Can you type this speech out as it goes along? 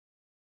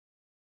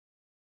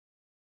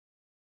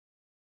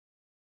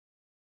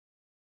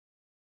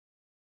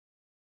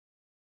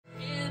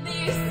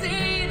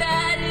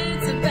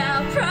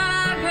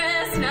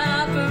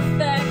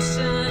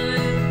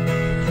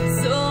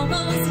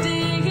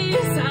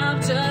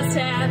just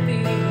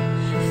happy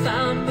if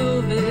I'm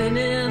moving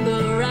in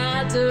the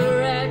right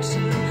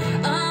direction.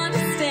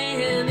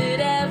 Understand that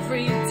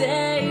every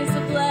day is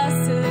a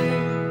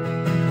blessing,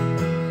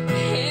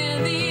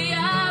 and the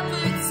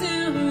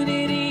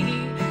opportunity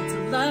to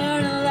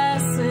learn a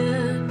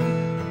lesson.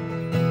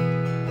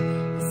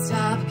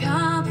 Stop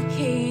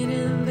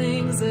complicating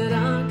things that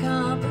aren't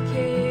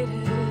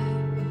complicated,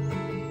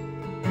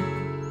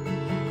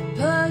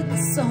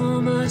 putting so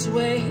much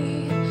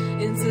weight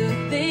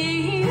into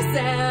things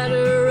that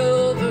are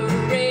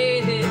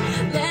overrated,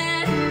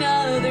 letting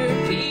other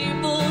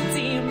people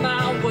deem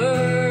my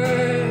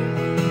worth,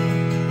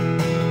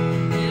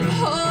 and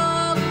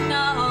holding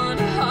on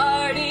to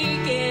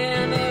heartache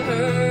and the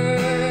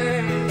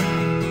hurt.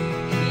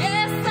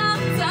 Yes,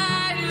 I'm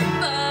tired,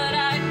 but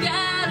I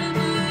gotta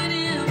put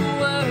in the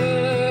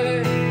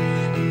work.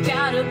 I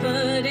gotta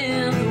put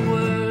in the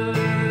work.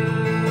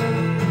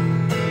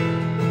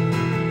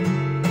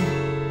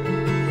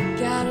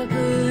 Gotta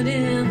put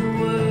in the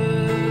work.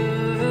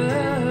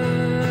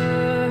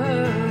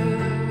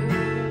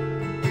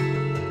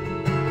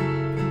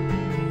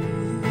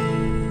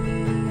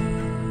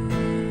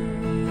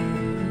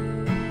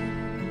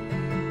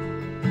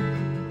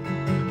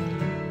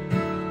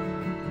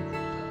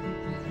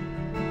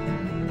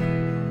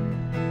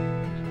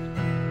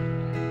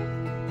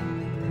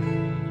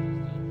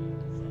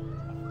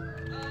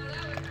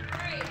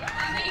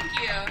 Thank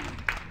you.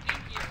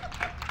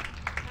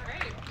 All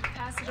right,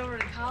 pass it over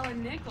to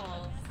Colin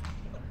Nichols.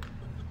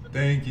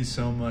 Thank you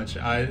so much.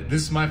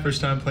 This is my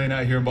first time playing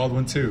out here in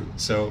Baldwin too.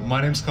 So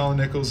my name's Colin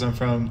Nichols. I'm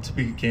from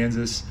Topeka,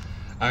 Kansas.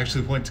 I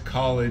actually went to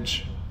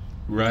college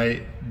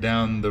right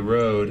down the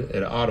road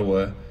at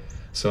Ottawa.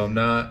 So I'm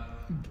not,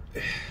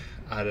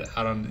 I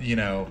don't, you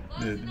know,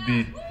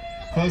 be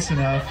close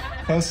enough.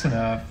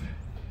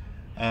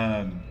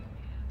 I'm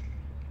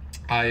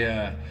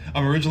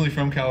originally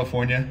from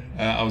California.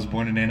 I was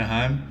born in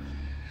Anaheim.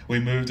 We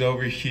moved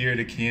over here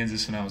to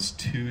Kansas when I was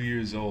 2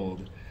 years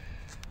old.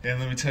 And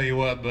let me tell you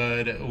what,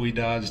 bud, we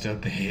dodged a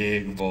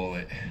big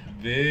bullet.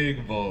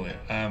 Big bullet.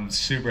 I'm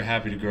super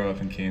happy to grow up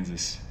in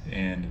Kansas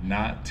and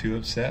not too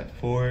upset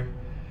for,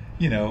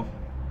 you know,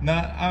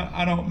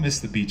 I don't miss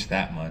the beach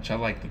that much. I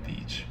like the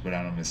beach, but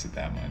I don't miss it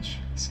that much.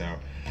 So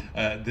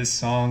this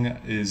song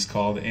is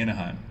called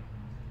Anaheim.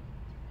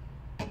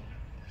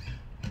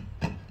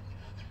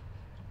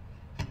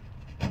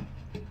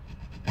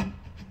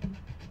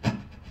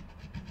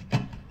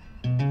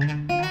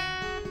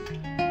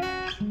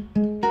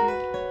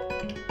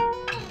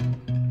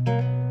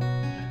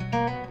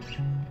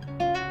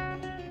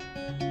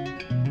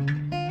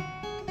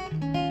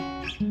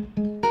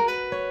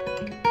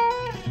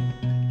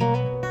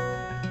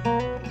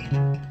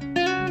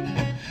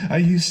 I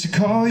used to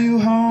call you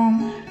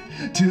home.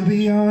 To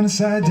be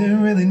honest, I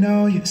didn't really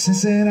know you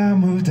since then I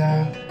moved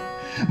out.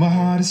 My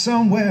heart is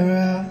somewhere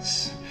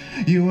else.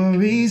 You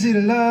were easy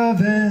to love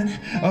then.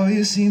 Oh,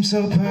 you seem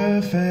so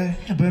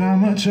perfect. But I'm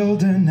much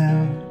older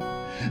now,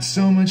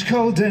 so much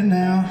colder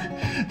now,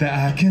 that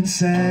I can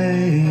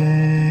say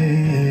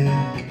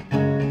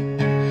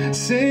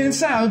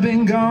since I've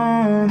been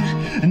gone,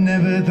 I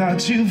never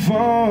thought you'd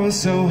fall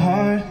so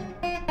hard.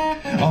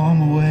 On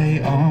my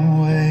way, on my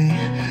way,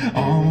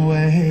 on my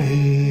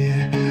way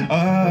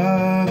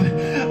up,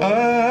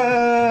 up,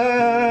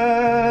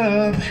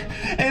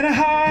 and I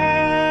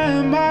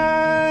hide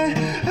my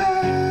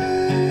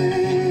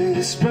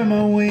eyes, spread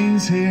my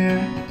wings here,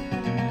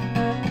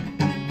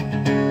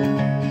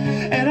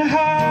 and I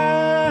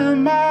hide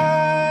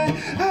my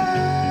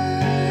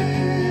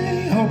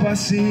eyes, hope I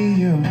see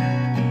you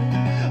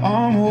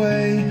on my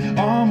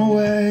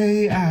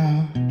way out.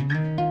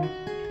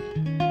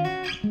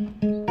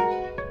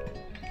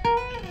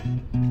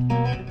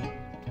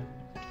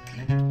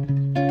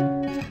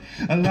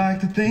 I like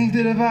to think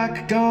that if I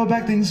could go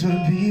back, things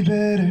would be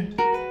better.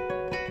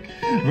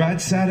 Ride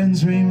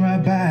Saturn's ring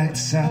right back to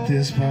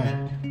Southeast Park.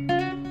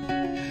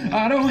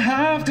 I don't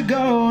have to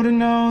go to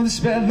know the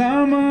spell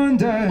I'm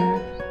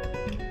under.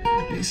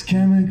 These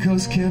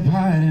chemicals kept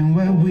hiding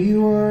where we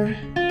were.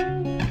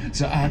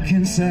 So I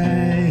can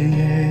say,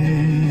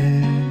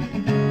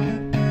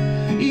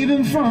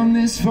 even from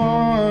this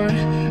far,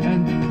 I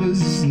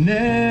was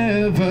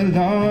never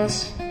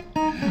lost.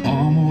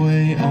 On my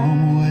way, on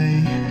my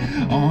way,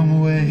 on my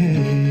way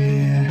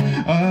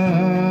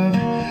up,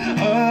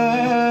 up,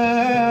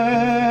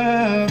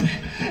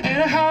 and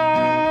I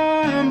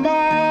hide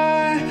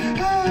my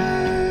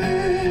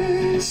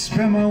eyes,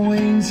 spread my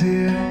wings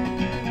here,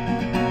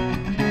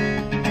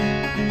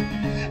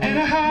 and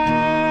I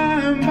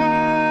hide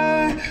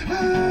my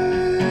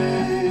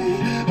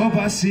eyes, hope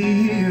I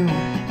see you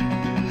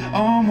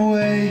on my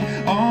way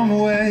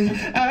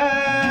out.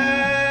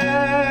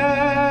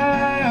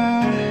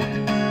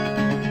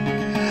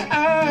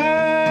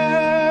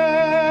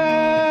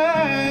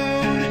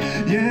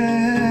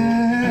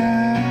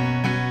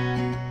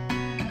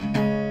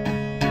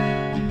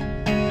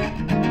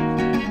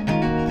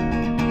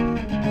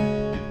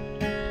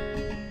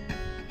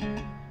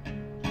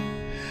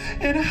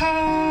 And I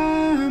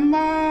hide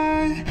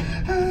my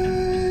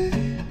eyes,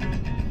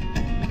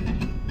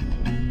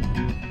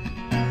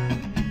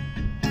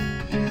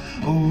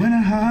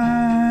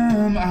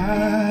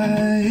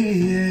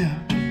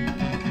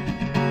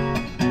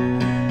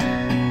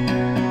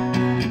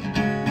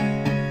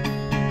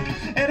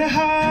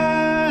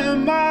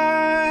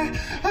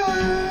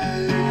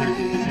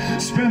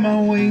 spread my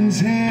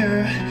wings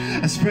here,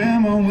 I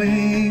spread my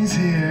wings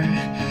here.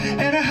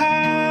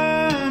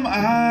 Anaheim,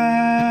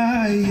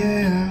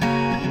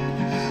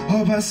 yeah.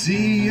 Hope I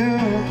see you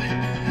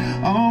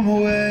on my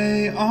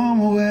way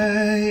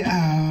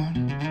out.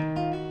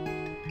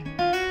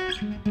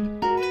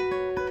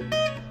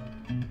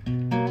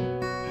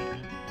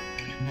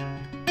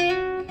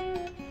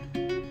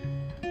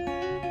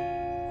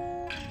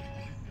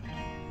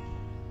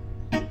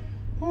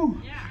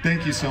 Whew.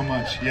 Thank you so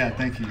much. Yeah,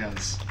 thank you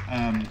guys.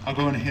 I'll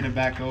go and hand it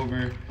back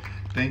over.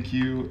 Thank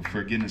you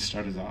for getting us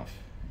started off.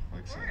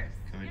 Alexa, go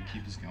ahead and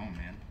keep us going,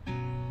 man.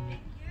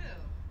 Thank you.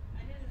 I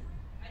didn't know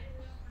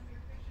from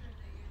your pictures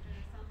that you're going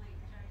to sound like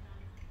Jack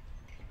Johnson.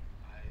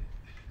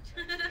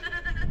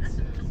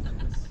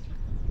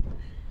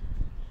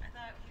 I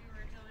thought we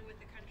were dealing with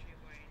the country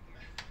boy in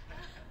here.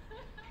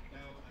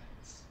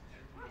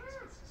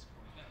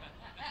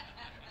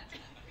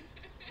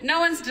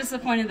 No one's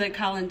disappointed that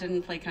Colin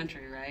didn't play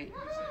country, right?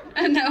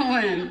 No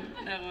one.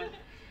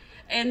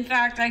 In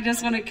fact, I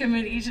just want to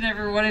commend each and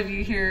every one of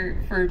you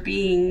here for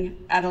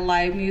being at a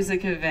live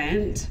music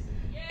event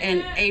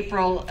in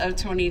April of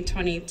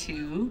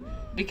 2022,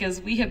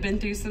 because we have been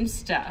through some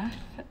stuff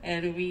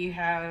and we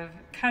have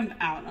come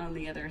out on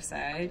the other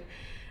side.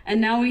 And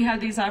now we have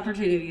these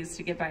opportunities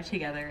to get back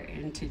together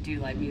and to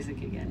do live music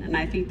again. And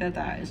I think that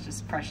that is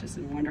just precious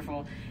and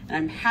wonderful. And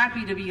I'm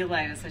happy to be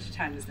alive at such a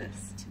time as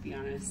this, to be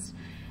honest.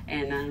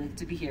 And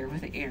to be here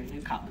with Erin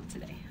and Colin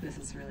today. This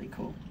is really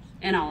cool.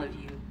 And all of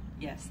you,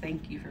 yes,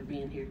 thank you for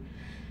being here.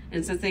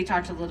 And since they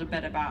talked a little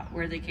bit about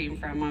where they came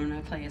from, I'm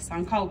gonna play a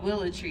song called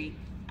Willow Tree.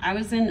 I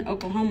was in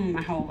Oklahoma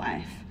my whole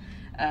life,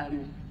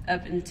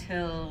 up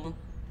until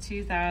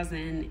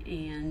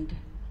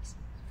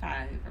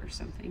 2005 or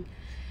something.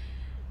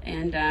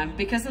 And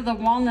because of the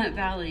Walnut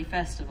Valley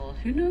Festival,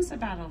 who knows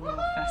about a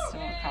little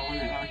festival called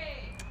Walnut Valley?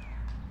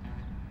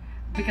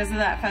 Because of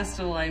that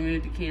festival, I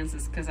moved to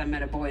Kansas because I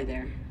met a boy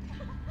there.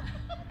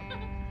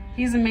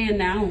 He's a man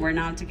now and we're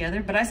not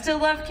together, but I still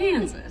love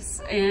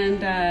Kansas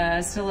and I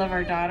still love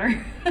our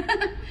daughter.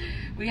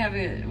 we have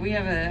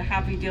a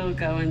happy deal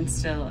going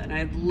still, and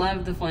I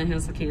love the Flint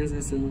Hills of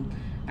Kansas, and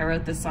I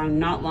wrote this song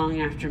not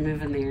long after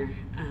moving there,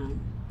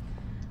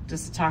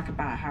 just to talk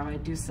about how I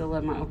do still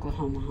love my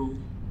Oklahoma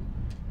home.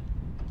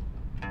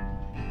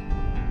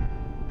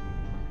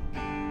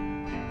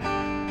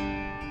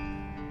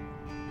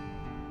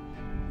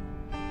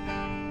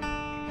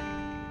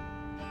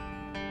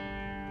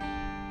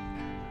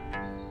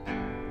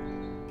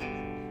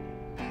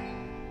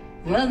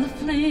 Well, the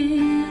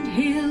Flint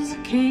Hills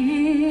of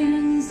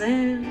Kansas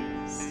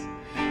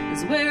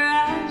is where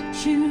I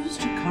choose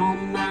to call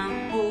my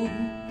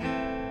home.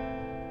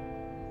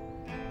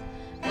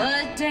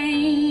 But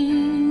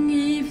dang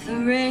if the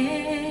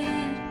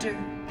red dirt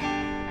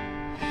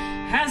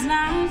has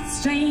not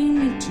stained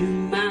me to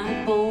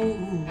my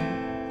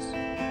bones,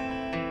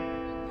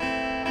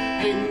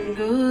 and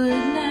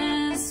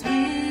goodness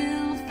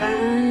will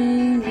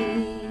find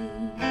me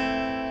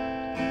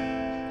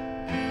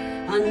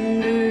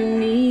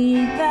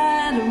underneath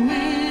that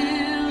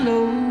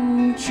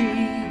willow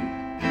tree.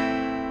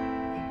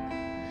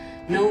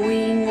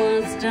 Knowing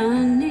what's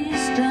done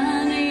is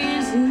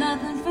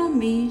nothing for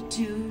me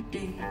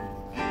today.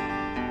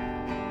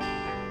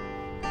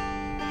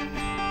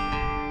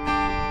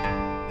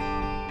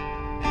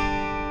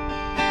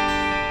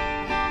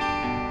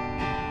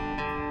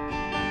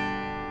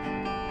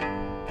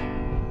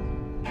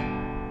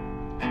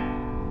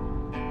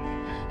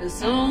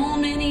 So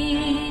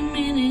many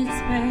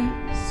minutes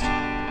passed,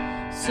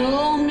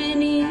 so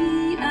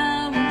many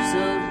hours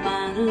of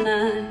my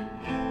life.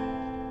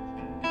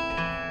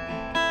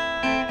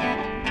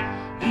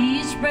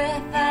 Each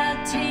breath I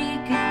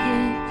take a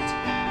gift,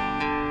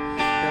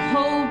 the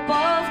hope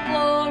of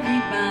glory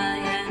by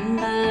and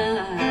by,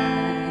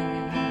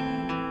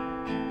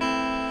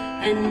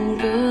 and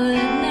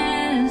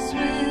goodness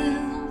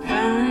will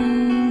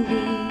find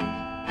me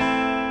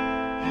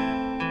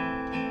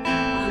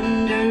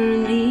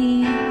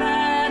underneath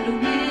that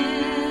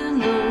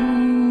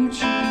willow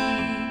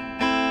tree.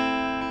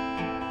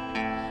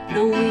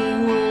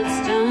 Knowing what's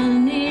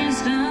done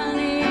is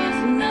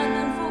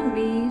nothing for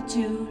me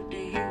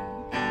today.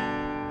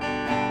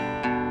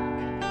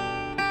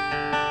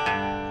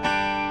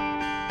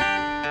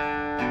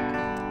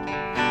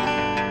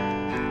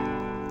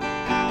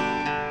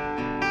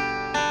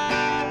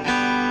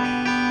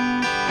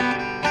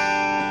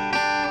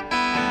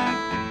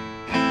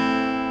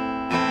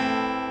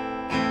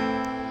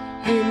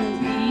 And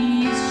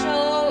peace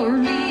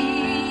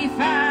surely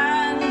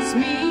finds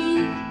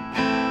me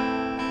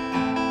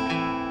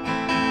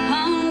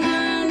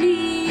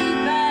underneath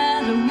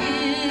that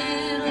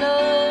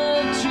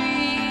willow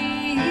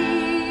tree.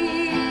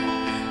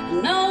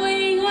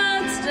 Knowing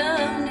what's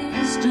done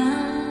is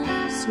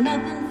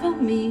nothing for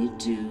me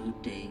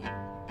today.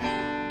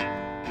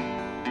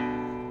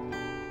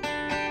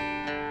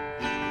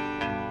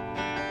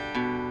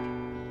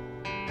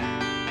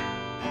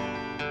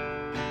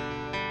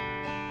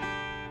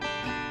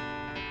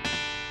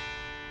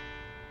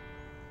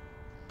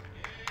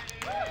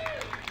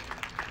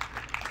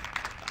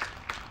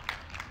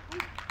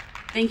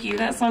 Thank you.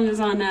 That song is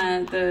on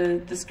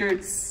the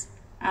Skirts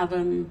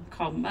album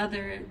called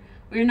Mother.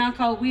 We're not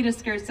called We the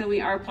Skirts, so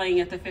we are playing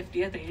at the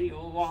 50th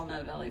Annual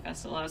Walnut Valley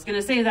Festival. I was going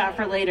to save that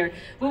for later,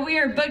 but we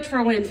are booked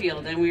for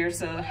Winfield, and we are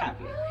so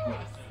happy.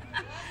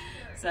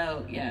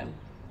 So, yeah,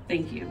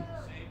 thank you.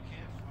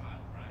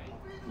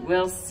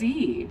 We'll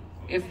see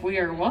if we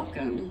are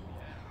welcome.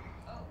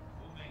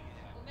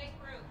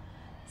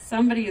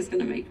 Somebody is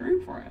going to make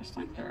room for us,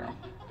 like girl.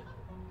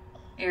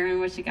 Erin,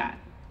 what you got?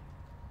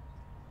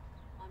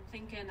 I'm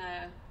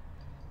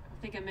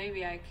thinking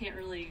maybe I can't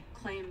really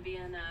claim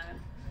being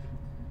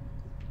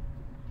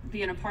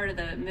a part of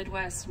the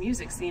Midwest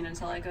music scene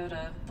until I go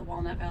to the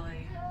Walnut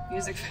Valley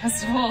Music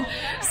Festival.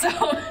 So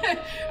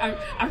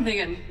I'm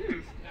thinking,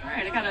 all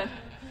right, I gotta.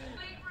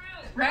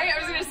 Right? I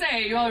was gonna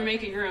say you all are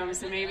making room,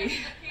 so maybe.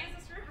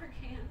 Kansas River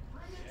can.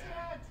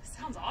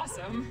 Sounds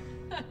awesome.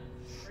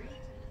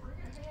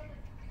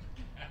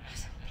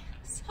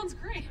 Sounds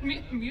great.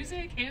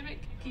 Music, hammock,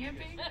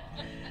 camping,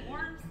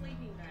 Warm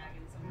sleeping bag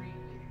and some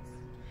raincoats.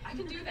 I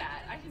can do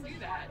that. I can do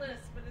that.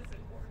 List, but it's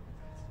important.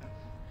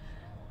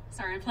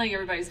 Sorry, I'm playing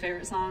everybody's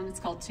favorite song. It's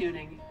called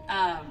Tuning.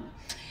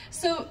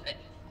 So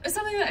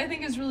something that I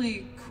think is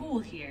really cool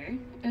here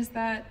is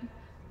that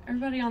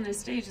everybody on this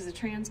stage is a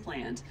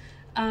transplant.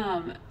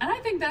 And I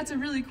think that's a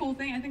really cool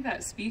thing. I think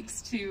that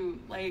speaks to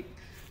like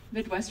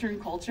Midwestern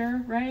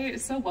culture, right?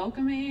 It's so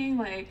welcoming,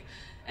 like,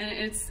 and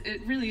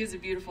it really is a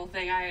beautiful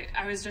thing.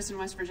 I was just in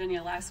West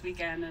Virginia last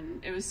weekend,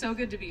 and it was so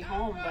good to be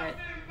home, but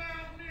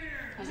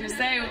I was gonna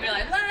say, we'd be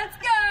like, let's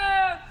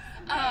go!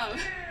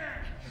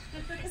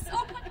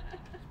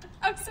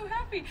 I'm so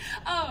happy.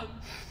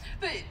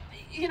 But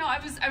you know, I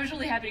was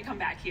really happy to come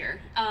back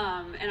here,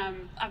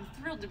 and I'm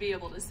thrilled to be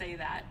able to say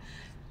that.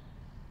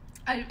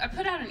 I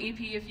put out an EP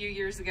a few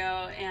years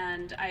ago,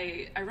 and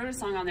I wrote a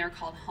song on there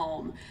called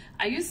Home.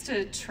 I used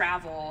to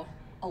travel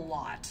a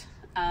lot,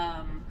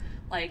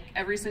 like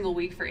every single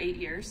week for 8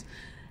 years.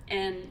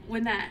 And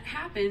when that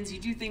happens, you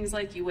do things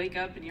like you wake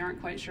up and you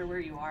aren't quite sure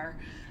where you are,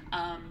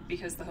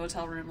 because the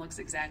hotel room looks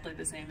exactly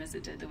the same as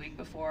it did the week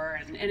before.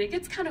 And it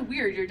gets kind of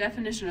weird. Your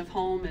definition of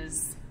home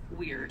is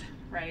weird,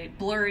 right?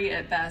 Blurry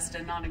at best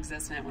and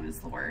non-existent when it's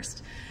the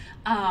worst.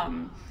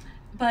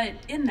 But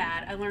in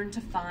that, I learned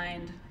to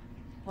find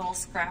little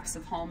scraps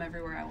of home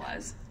everywhere I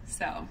was.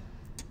 So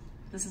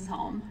this is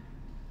home.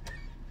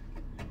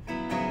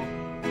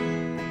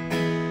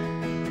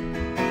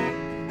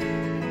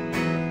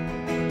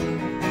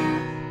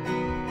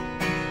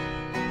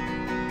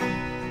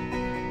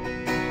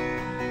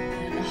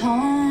 And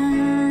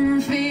home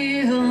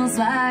feels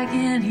like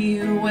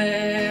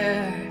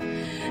anywhere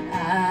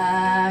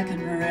I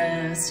can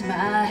rest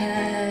my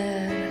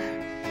head.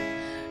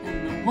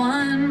 And the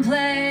one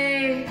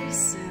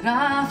place it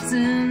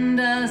often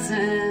doesn't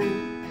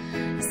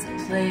is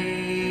the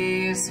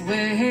place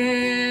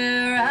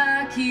where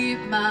I keep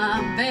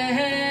my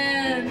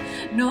bed.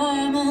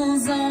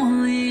 Normal's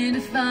only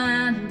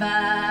defined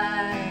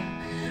by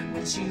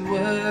what you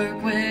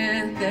work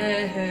with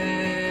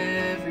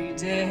every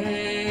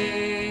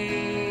day.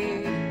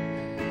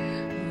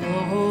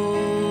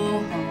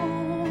 Oh,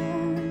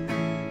 home,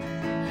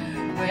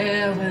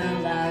 where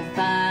will I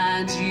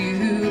find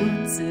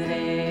you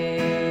today?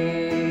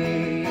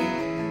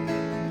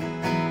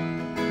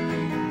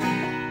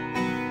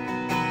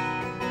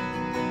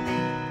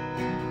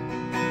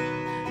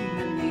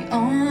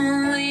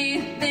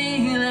 Only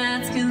thing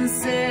that's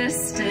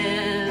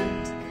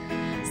consistent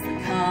is the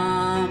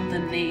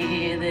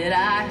company that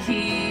I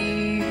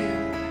keep.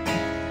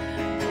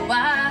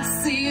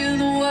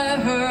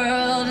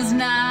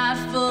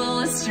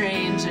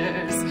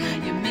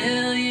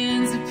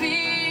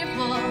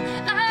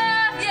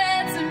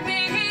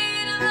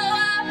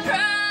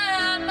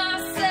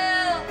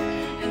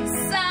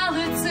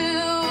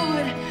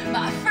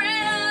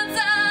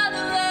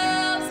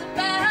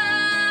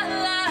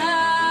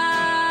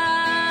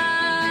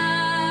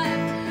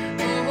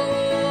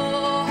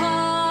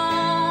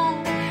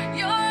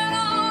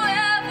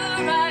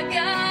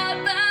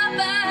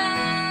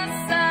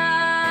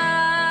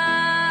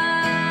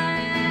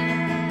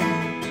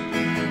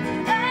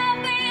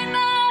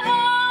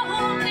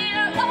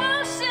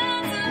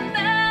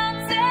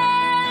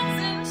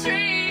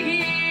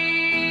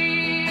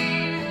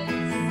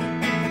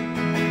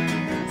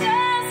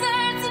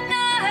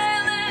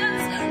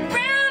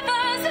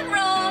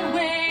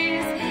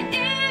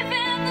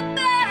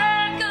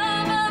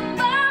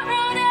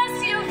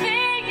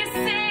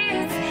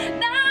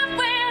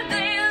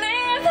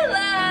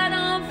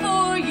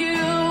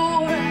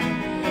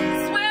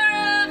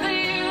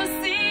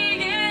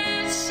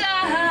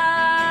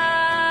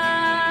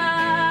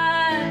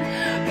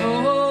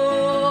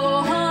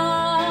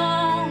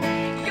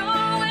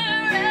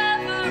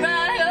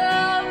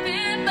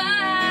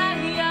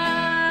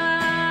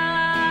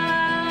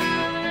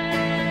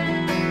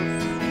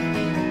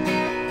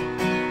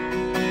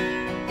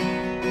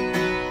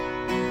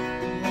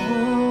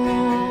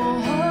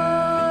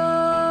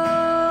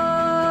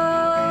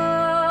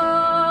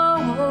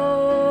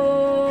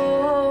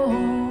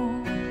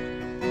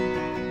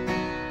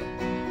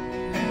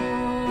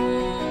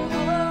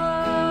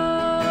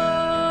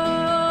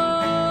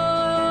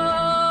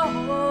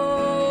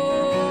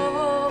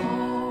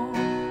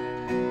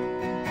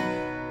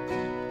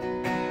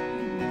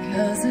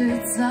 'cause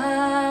it's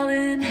all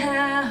in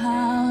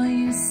how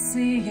you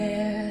see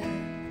it.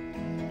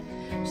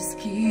 Just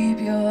keep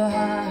your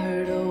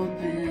heart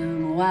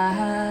open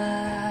wide.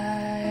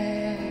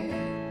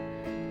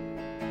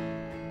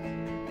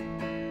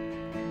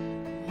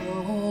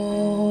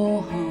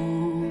 Oh,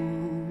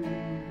 home,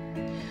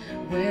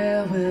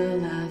 where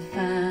will I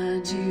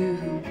find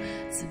you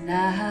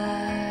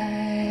tonight?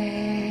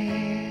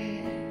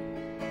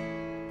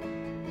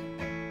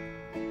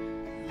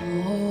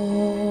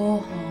 Oh,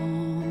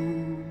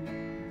 home,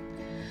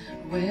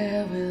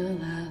 where will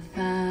I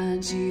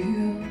find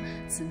you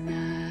tonight?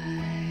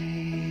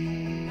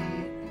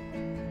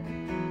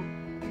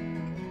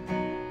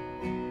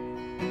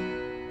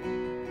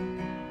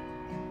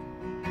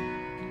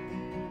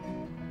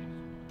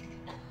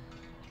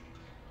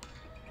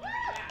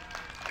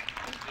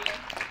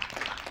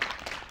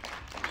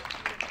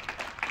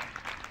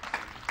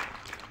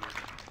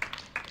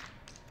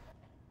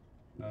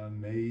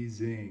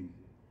 Amazing.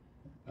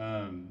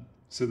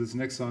 So this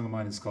next song of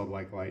mine is called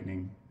Like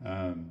Lightning.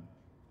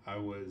 I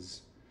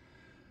was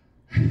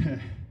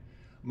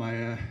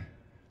my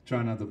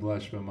try not to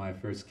blush, but my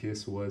first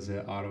kiss was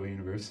at Ottawa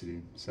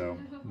University, so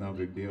no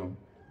big deal.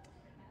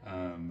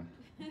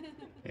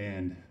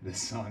 And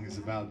this song is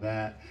about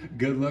that.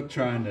 Good luck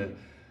trying to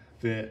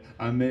fit.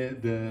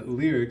 The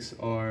lyrics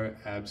are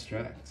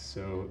abstract,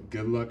 so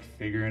good luck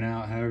figuring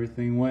out how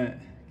everything went.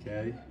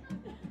 Okay.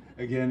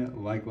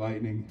 Again, like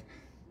lightning.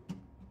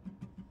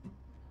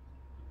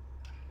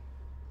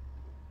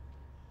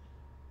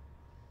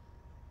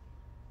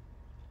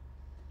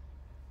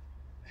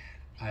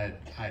 I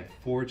had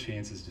 4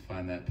 chances to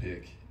find that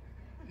pick,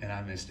 and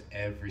I missed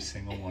every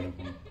single one of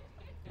them,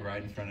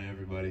 right in front of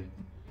everybody.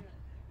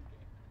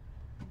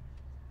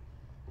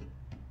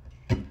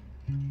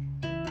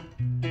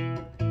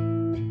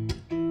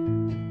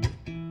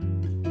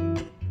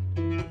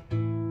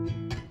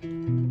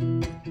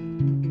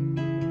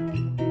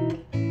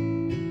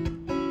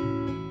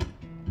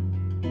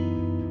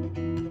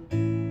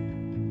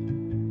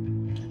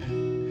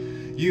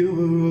 You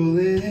were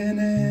rolling in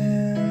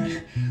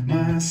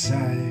my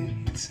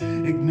sights,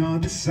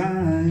 ignored the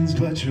signs,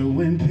 but your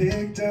wind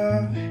picked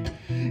up.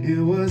 It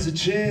was a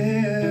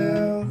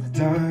chill,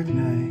 dark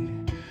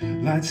night.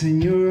 Lights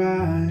in your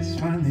eyes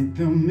finally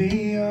threw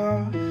me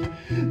off.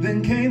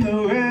 Then came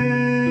the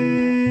rain.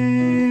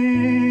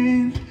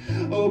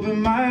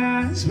 Opened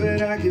my eyes,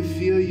 but I could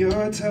feel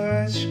your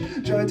touch.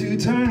 Tried to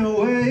turn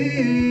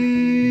away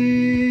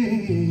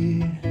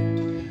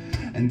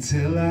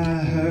until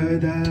I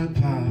heard that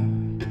pop.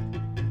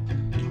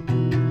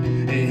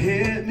 It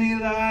hit me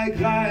like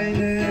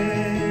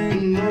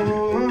lightning.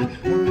 Oh,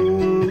 oh,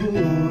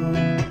 oh.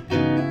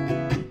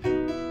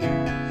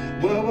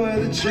 What were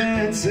the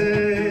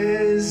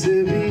chances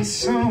to be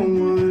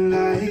someone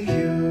like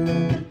you?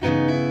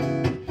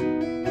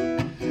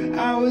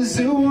 I was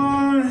the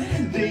one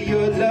that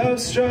your love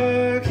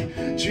struck.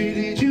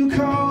 Treated you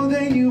cold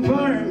and you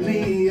burnt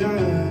me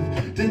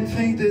up. Didn't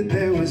think that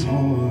there was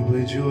more,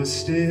 but you're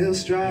still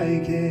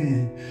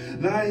striking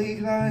like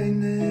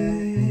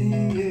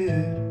lightning,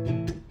 yeah.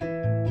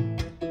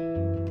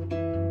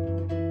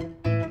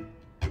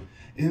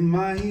 In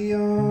my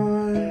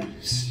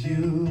arms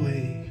you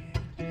wait.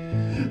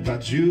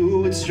 Thought you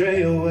would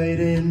stray away,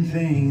 didn't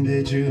think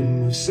that you'd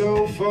move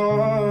so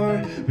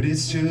far. But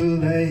it's too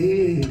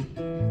late,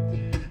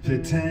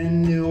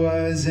 pretend it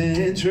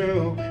wasn't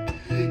true.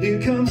 Here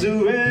comes the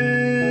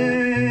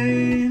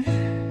rain.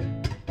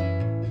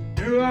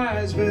 Your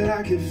eyes, but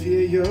I can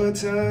feel your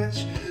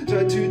touch.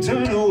 Tried to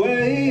turn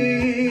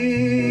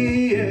away,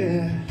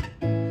 yeah,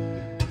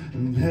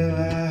 until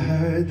I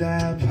heard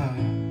that pop.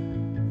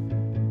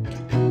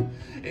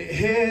 It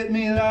hit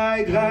me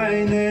like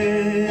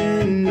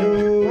lightning.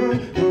 Oh,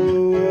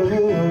 oh,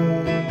 oh,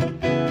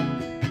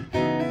 oh.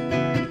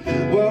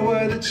 What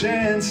were the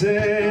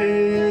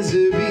chances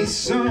to be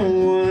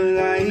someone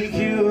like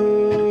you?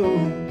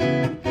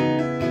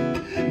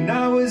 And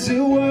I was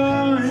the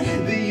one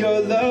that your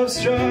love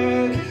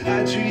struck.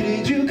 I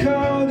treated you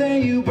cold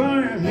and you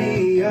burned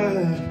me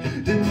up.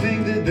 Didn't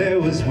think that there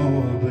was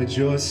more, but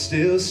you're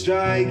still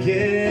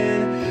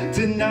striking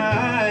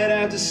tonight.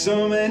 After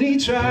so many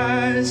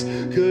tries,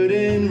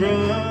 couldn't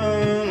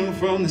run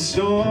from the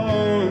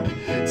storm.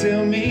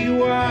 Tell me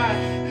why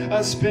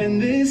I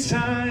spend this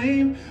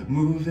time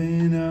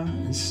moving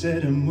on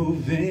instead of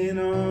moving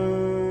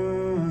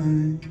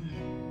on.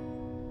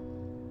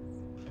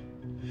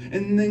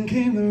 And then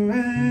came the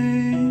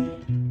rain.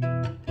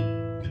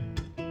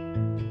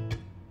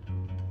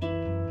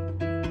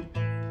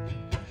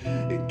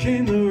 It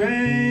came the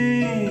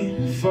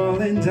rain,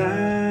 falling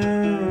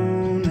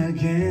down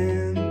again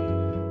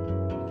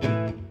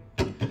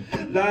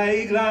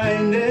like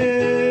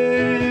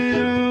lightning.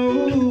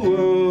 Oh,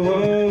 oh,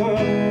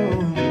 oh.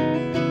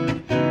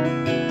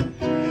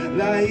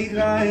 Like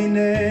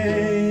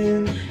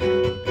lightning.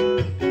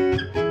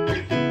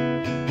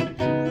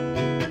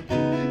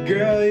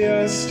 Girl,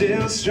 you're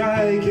still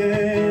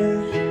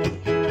striking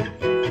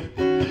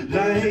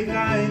like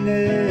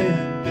lightning.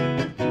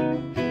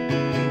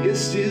 You're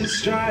still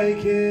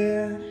striking.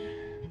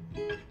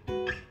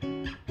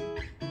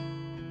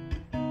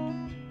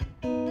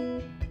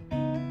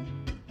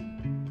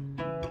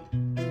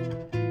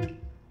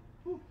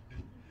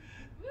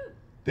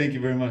 Thank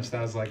you very much.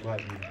 That was like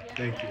lightning.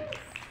 Thank you.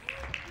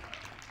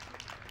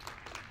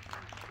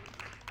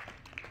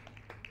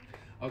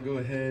 I'll go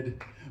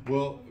ahead.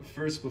 Well,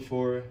 first,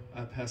 before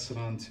I pass it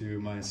on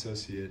to my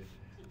associate,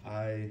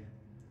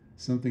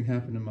 something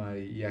happened to my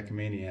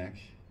Yakamaniac.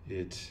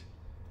 It's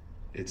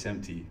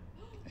empty,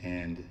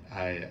 and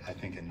I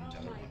think I need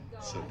another one.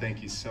 So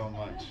thank you so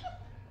much.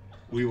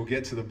 We will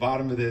get to the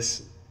bottom of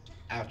this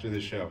after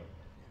the show.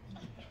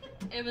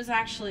 It was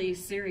actually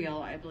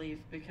cereal, I believe,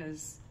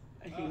 because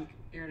I think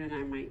Erin and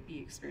I might be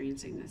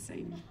experiencing the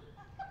same.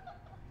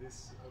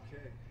 This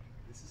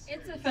is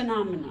It's a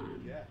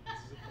phenomenon. Yeah, this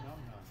is a phenomenon.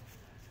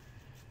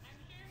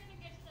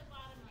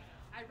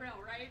 I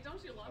will, right?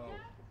 Don't you love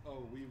that?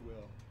 Oh, we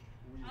will.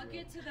 I'll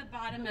get to the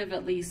bottom of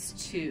at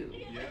least 2.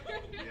 Yep.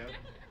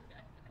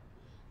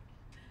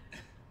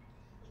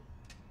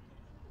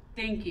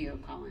 Thank you,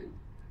 Colin.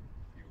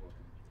 You're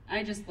welcome.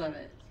 I just love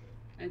it.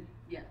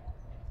 Yeah,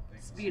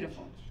 it's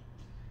beautiful.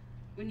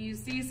 When you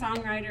see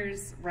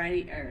songwriters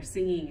writing or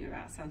singing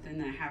about something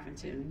that happened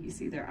to them, you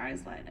see their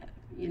eyes light up.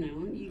 You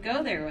know, you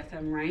go there with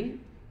them, right?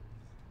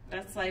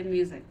 That's live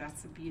music.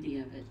 That's the beauty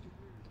of it.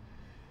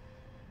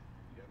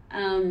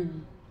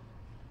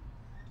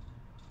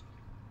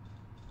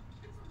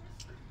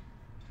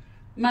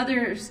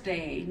 Mother's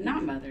Day,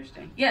 not Mother's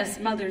Day. Yes,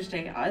 Mother's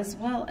Day as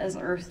well as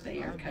Earth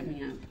Day are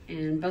coming up.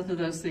 And both of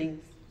those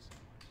things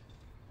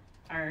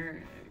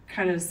are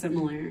kind of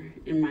similar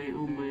in my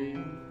own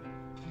mind.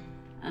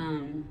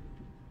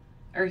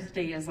 Earth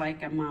Day is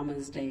like a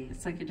mama's day.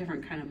 It's like a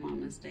different kind of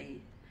mama's day.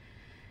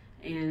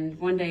 And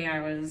one day I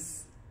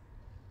was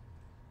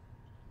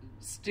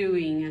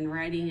stewing and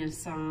writing a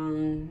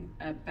song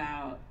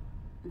about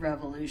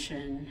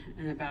revolution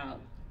and about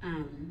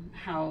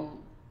how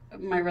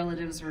my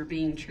relatives were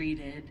being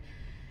treated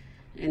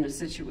in a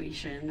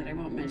situation that I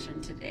won't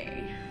mention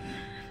today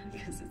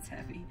because it's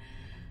heavy.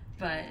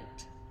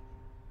 But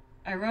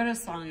I wrote a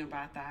song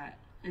about that,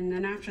 and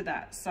then after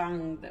that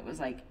song that was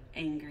like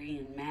angry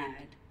and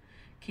mad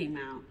came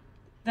out,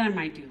 that I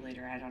might do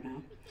later, I don't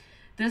know.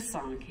 This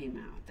song came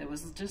out that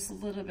was just a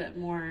little bit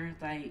more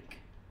like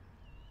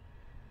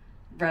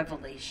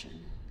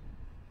revelation.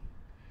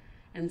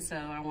 And so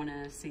I want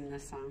to sing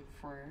this song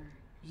for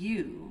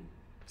you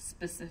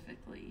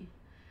specifically,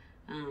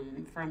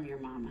 from your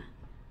mama.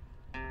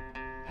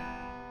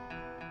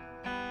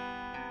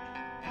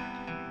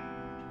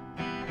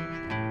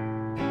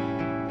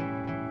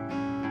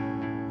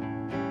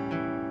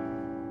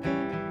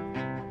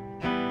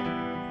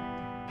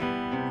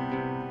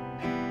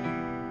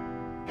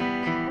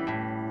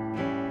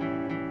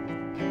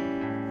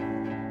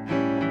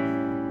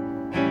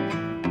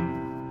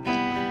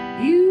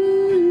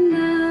 You and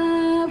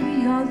I,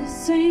 we are the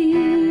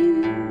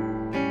same.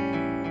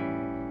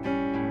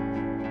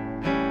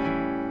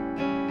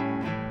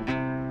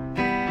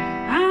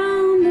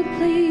 I'm the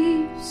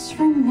place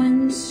from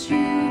whence you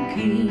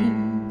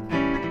came.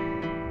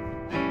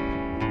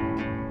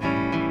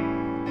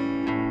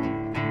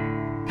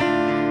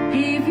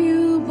 Gave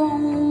you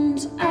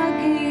bones, I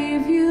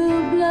gave you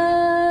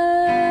blood.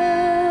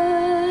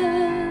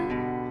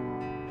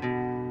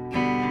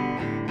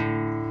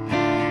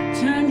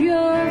 Turned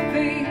your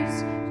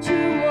face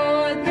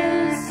toward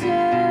the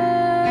sun.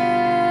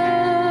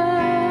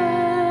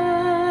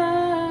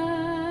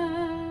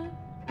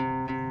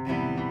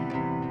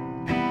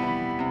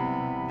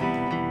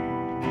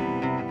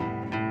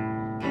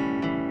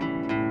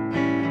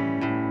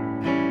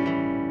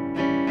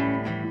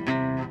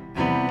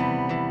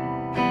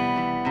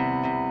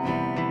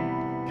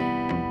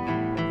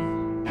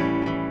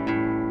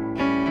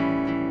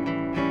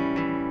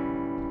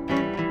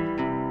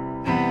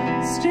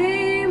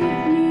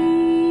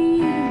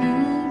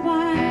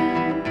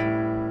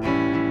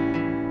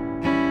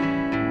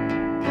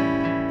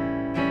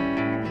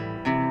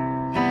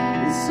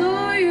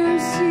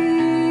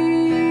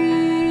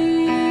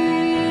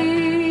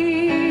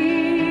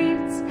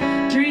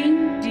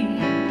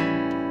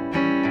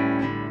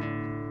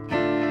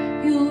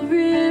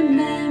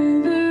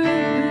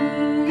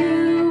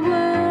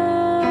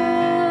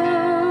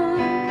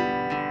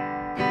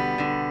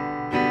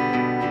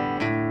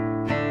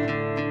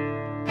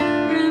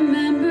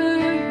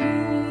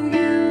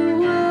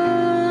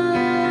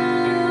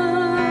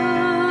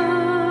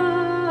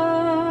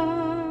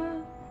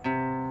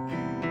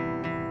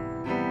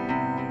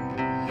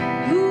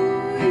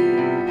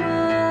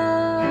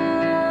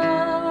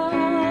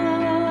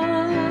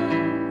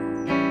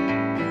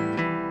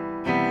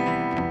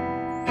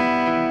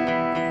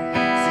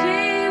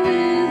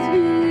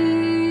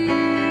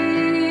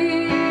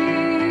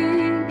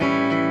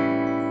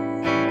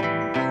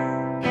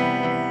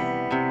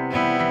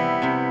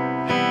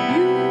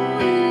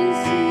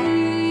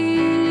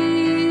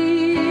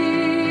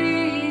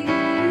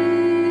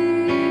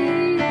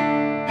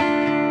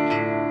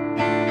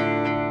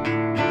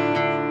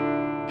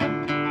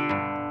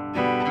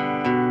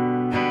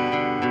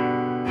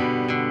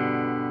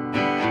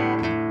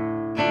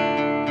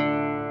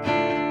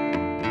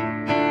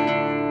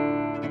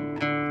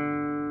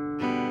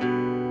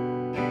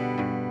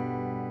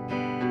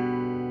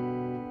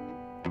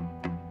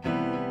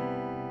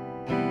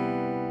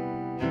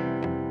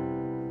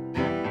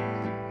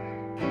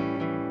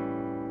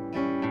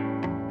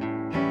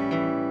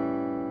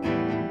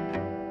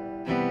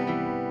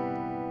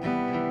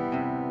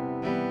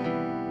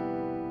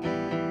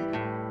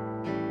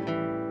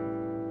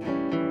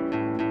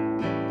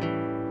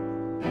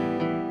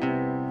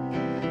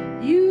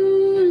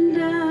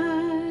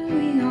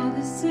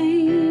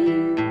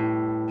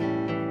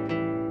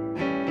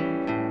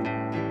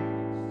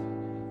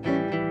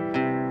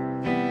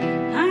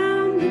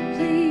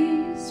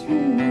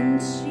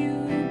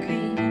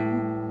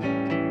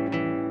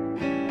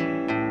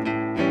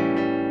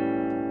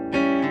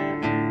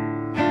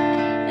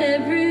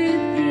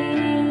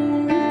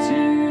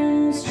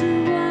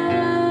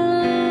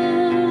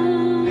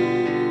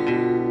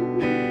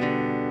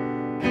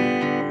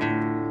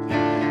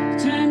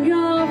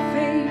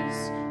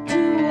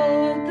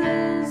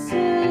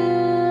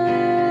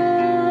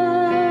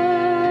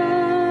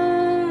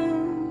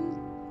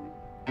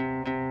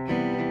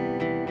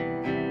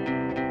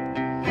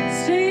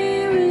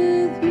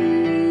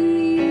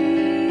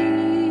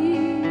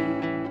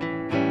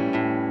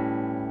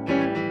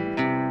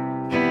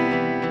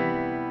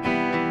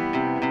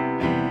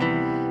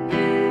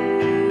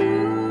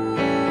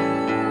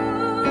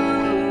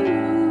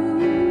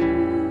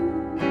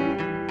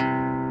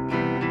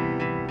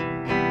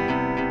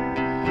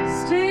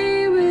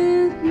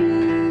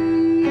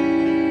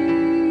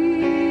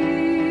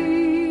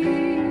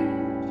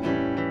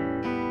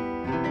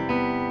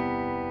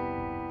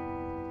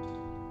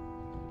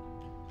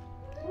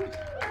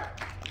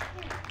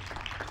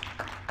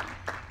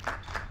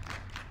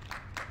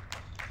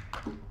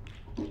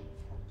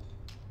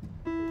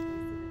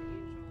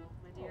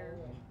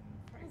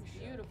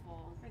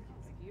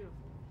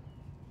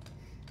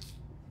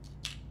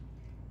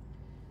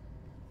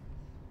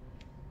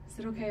 Is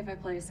it okay if I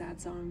play a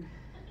sad song?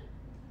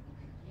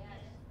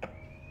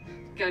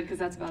 Good, because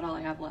that's about all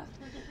I have left.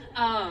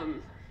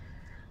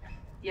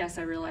 Yes,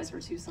 I realize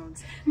we're 2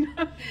 songs in.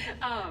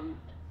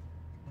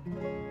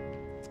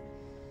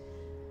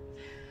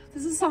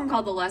 This is a song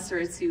called The Lesser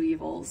of Two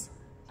Evils.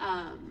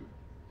 I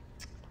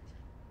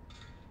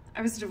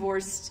was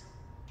divorced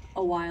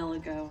a while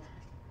ago.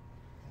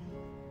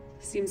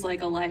 Seems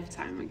like a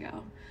lifetime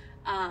ago.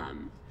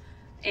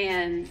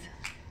 And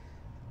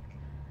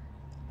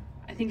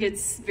I think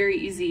it's very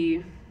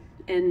easy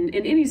in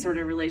any sort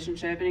of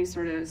relationship, any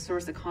sort of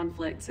source of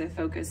conflict, to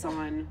focus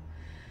on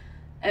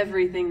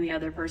everything the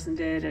other person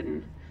did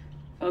and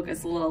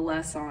focus a little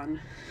less on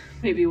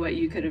maybe what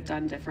you could have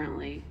done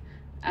differently.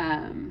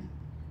 I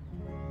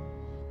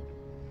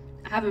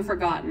haven't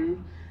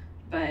forgotten,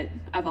 but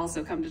I've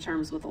also come to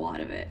terms with a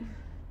lot of it.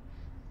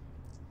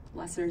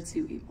 Lesser of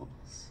two evils.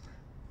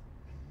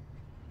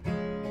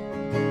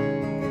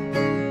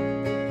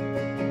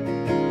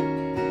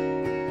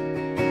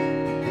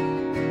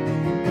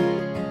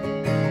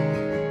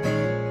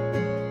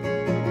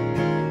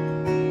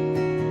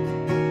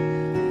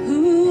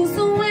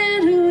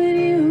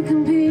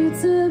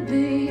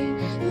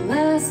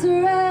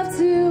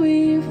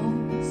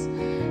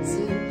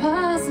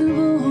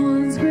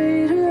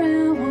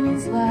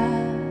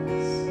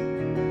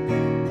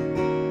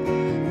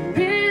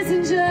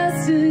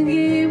 Just a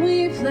game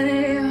we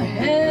play.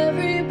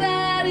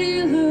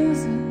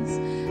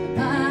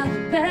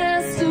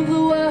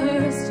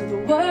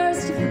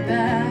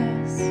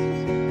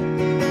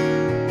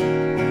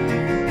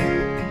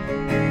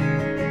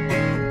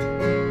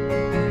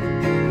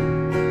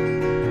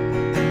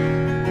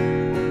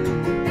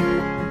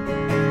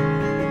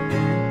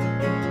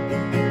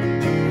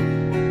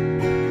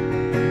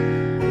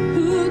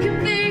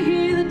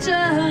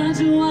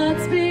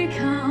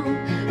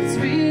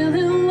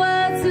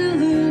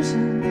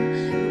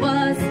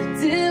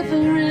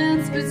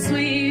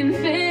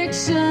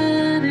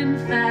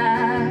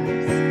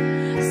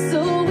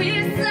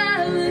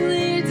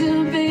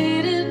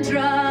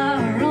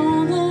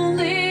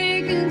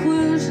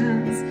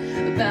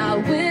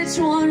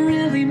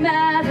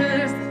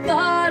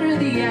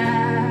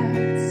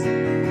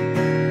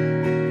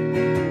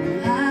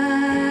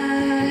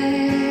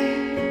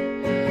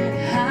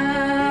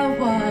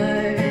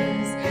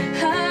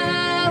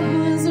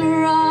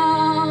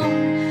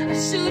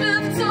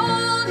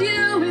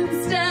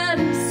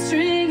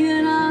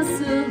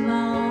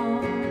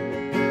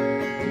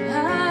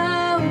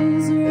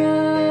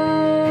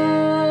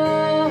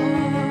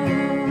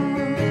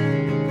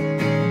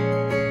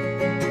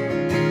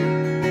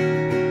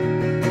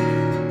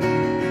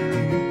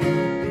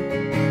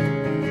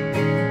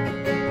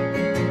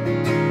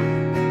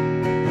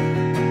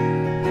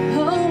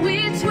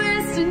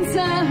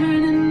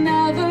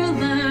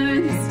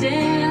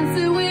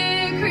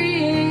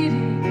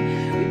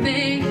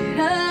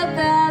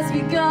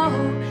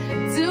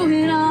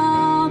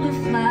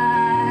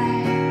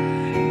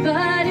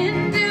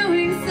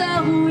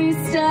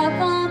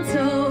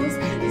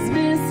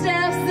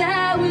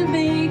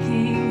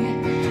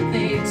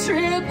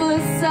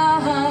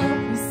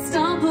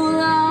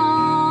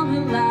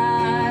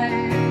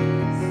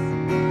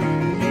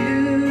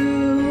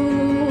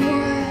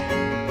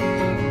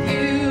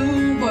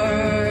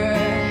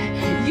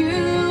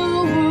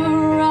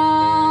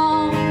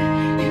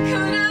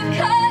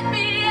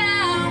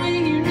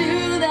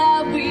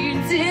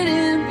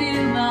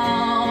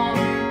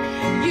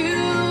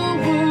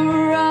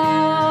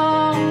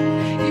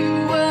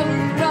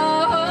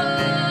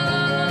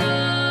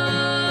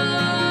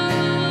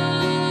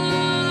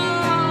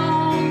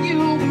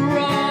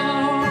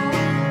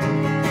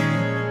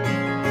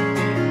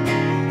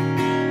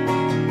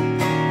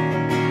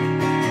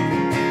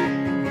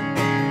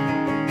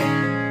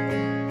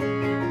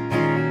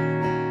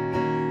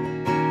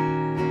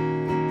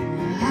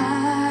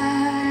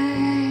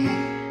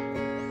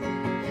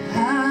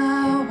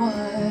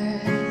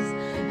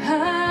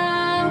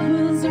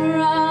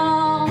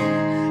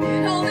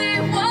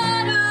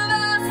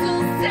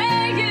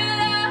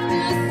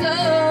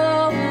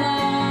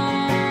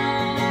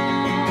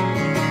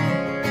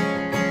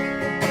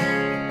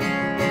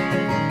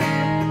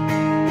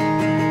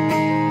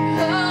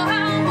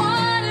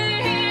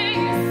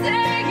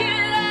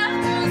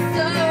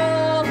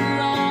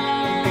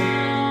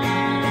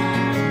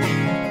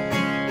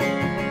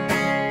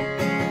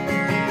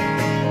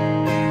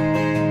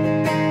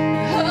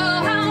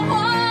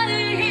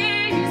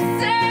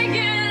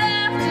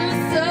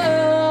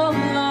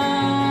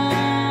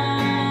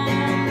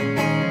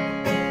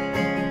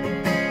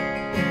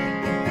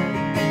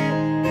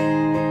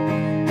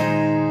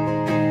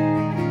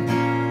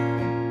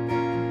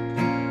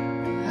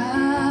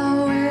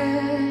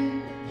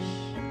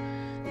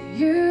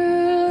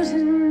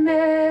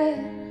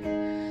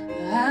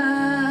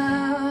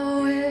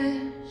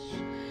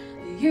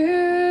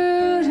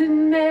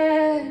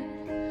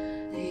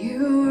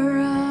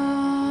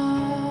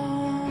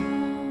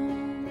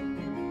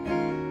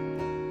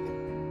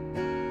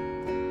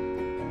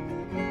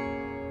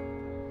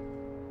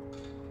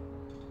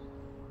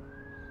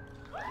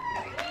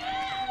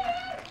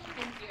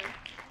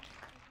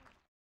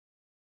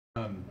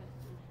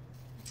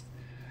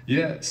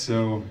 Yeah,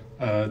 so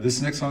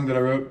this next song that I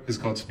wrote is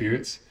called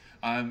Spirits.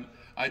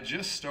 I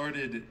just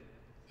started,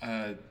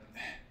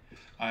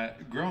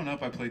 growing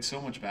up I played so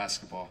much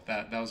basketball.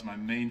 That was my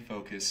main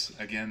focus.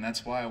 Again,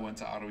 that's why I went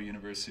to Ottawa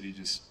University,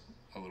 just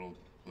a little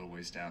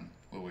ways down,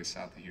 a little ways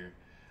south of here.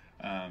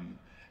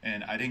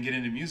 And I didn't get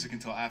into music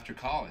until after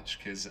college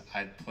because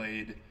I'd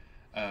played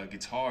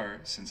guitar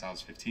since I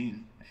was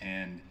 15.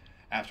 And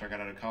after I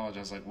got out of college,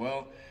 I was like,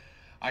 well,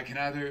 I can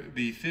either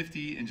be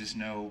 50 and just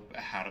know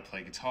how to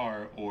play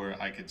guitar, or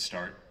I could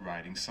start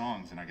writing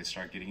songs and I could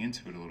start getting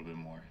into it a little bit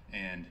more.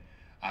 And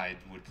I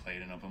would play it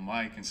in an open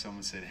mic and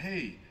someone said,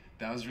 hey,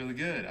 that was really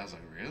good. I was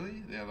like,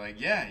 really? They're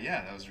like, yeah,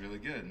 that was really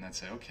good. And I'd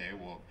say, okay,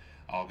 well,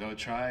 I'll go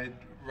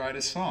write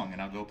a song,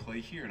 and I'll go play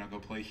here, and I'll go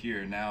play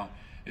here. Now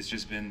it's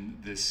just been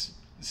this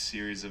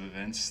series of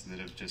events that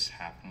have just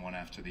happened one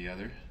after the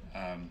other,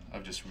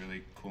 of just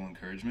really cool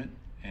encouragement.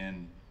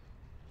 And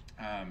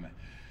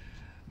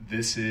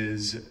this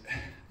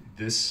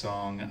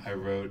song I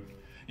wrote,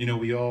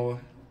 we all,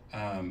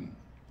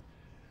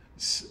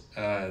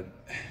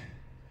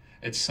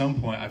 at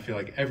some point, I feel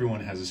like everyone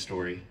has a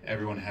story.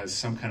 Everyone has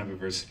some kind of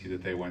adversity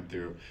that they went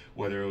through,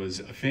 whether it was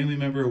a family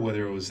member or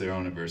whether it was their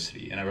own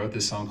adversity. And I wrote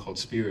this song called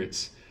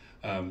Spirits,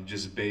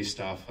 just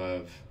based off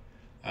of,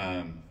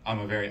 I'm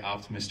a very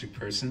optimistic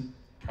person,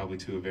 probably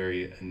to a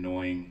very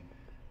annoying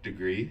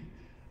degree,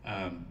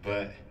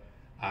 but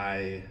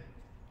I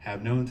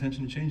have no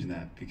intention of changing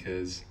that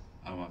because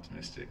I'm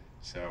optimistic.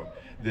 So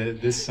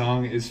this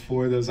song is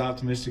for those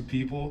optimistic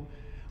people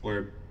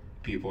where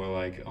people are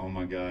like, oh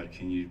my God,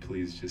 can you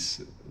please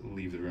just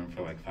leave the room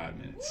for like 5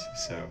 minutes?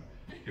 So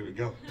here we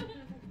go.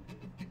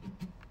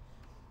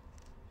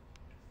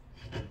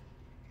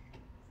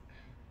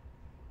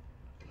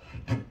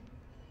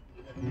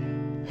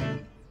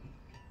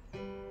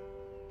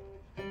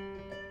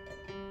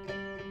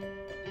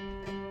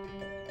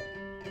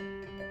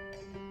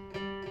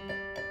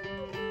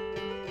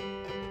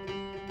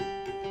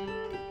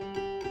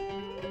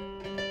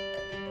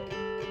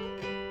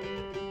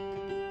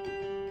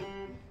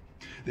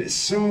 This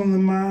song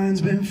of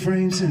mine's been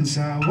framed since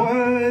I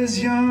was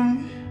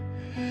young.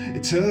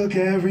 It took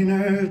every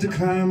nerve to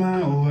climb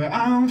out where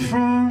I'm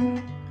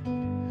from.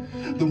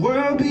 The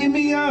world beat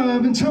me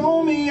up and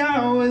told me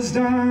I was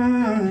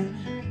done,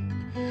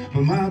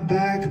 but my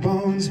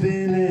backbone's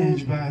been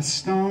edged by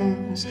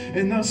stones,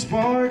 and those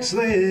sparks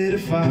lit a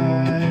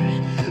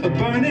fire, a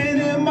burning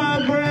in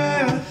my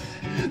breath,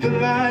 the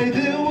light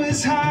that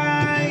was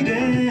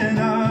hiding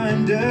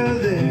under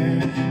there.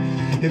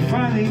 It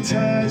finally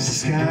touched the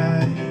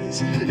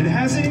skies. It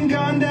hasn't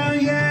gone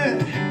down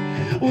yet.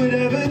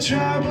 Whatever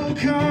trouble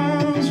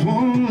comes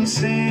won't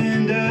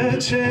stand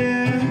a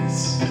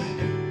chance.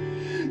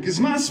 'Cause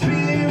my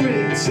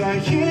spirits are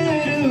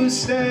here to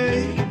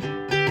stay.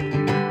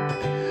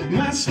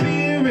 My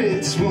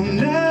spirits will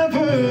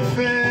never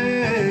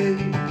fade.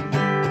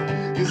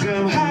 'Cause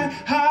I'm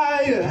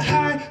higher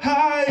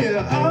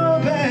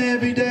up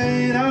every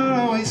day, and I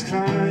always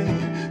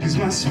climb. 'Cause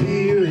my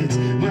spirits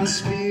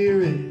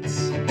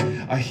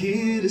are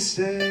here to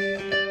stay.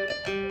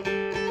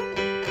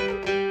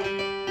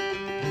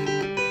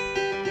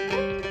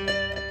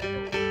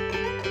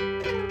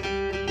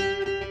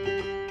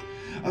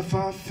 I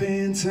fought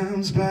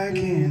phantoms back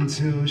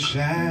into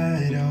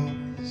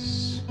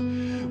shadows,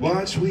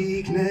 watch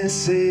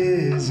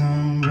weaknesses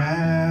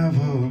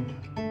unravel.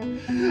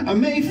 I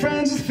made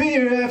friends with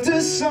fear after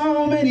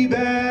so many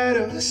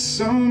battles,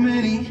 so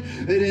many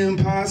that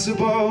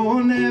impossible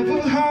will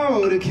never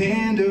hold a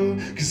candle.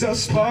 'Cause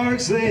those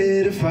sparks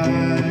lit a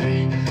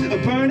fire, a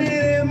burning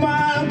in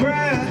my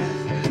breath,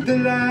 the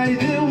light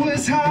that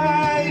was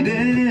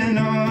hiding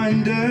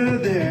under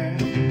there.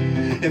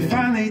 It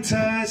finally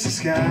touched the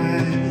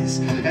skies.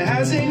 It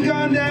hasn't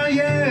gone down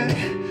yet.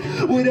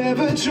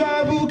 Whatever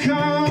trouble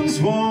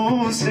comes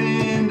won't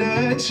stand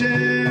a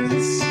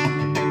chance.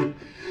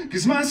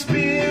 'Cause my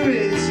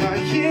spirits are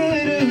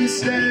here to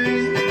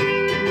stay.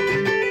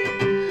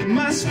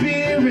 My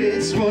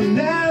spirits will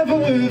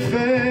never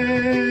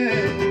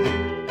fade.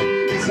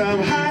 'Cause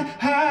I'm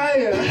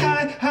higher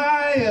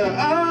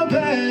up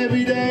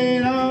every day,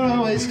 and I'll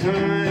always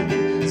climb.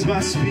 'Cause my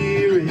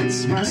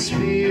spirits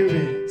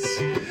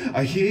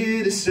are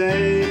here to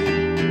stay.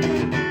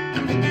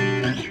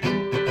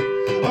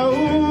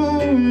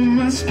 Oh,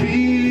 my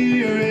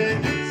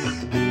spirits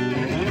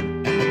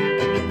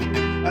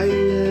are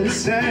here to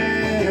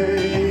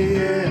stay,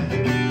 yeah.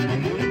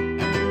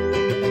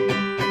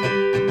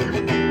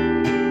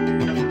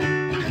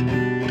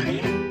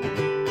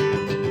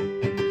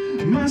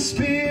 My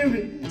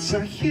spirits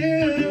are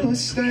here to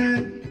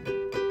stay.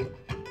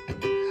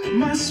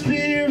 My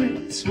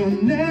spirits will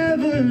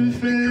never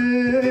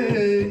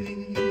fade.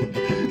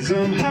 'Cause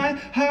I'm higher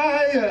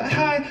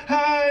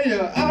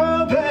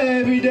up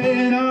every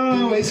day, and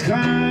I always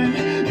climb.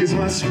 'Cause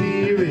my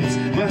spirits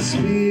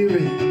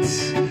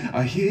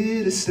are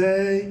here to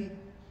stay.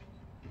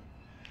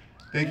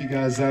 Thank you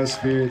guys, that was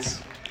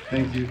Spirits.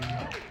 Thank you.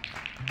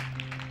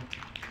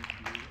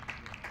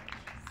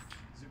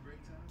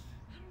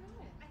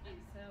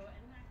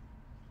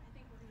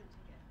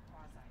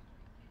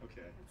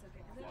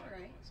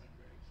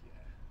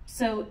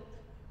 So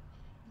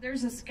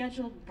there's a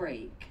scheduled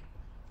break,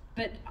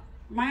 but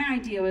my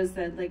idea was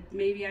that like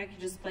maybe I could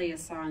just play a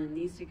song and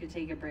these two could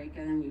take a break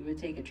and then we would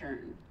take a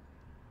turn.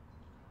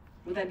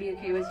 Would that be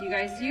okay with you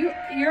guys?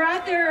 You're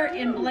out there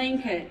in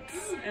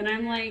blankets, and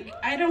I'm like,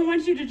 I don't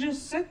want you to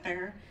just sit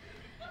there.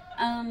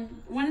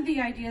 One of the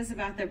ideas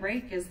about the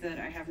break is that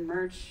I have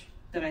merch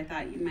that I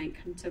thought you might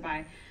come to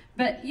buy.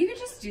 But you could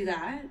just do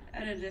that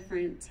at a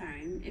different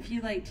time. If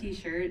you like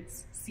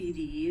t-shirts,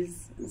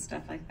 CDs, and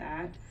stuff like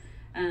that.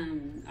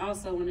 I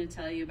also want to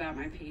tell you about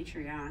my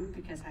Patreon,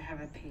 because I have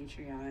a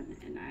Patreon,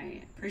 and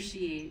I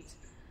appreciate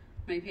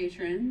my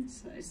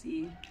patrons. I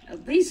see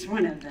at least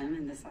one of them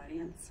in this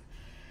audience.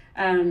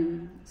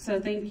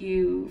 So thank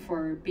you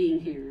for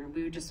being here.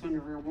 We would just want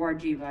to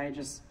reward you by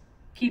just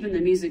keeping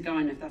the music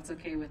going, if that's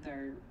okay with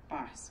our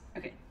boss.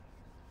 Okay.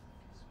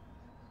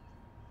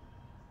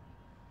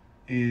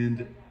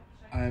 And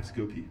I have to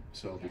go pee,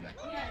 so I'll be back.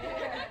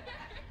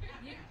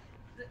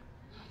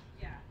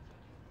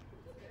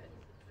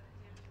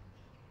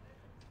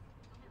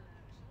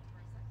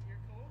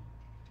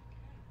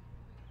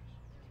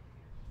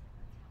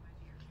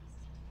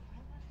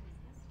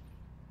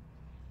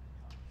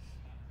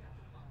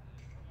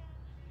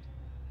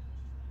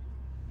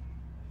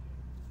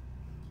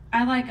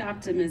 I like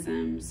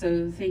optimism,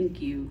 so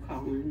thank you,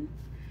 Colin.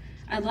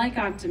 I like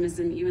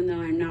optimism even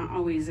though I'm not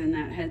always in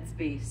that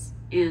headspace.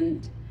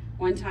 And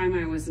one time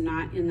I was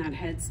not in that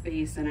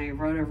headspace and I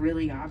wrote a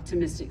really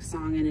optimistic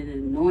song and it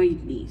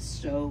annoyed me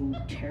so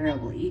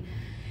terribly.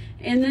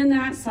 And then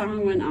that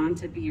song went on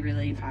to be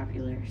really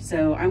popular.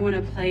 So I want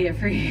to play it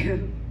for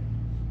you.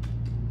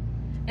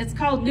 It's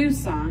called New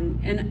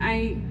Song, and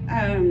I,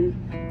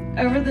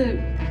 over the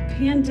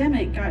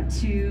pandemic, got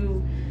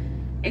to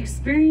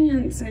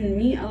experience and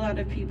meet a lot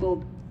of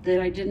people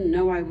that I didn't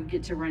know I would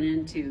get to run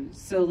into.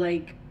 So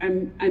like,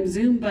 I'm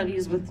Zoom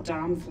buddies with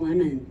Dom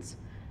Flemons.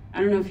 I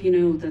don't know if you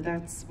know that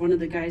that's one of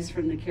the guys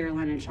from the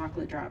Carolina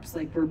Chocolate Drops.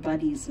 Like, we're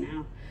buddies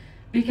now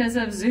because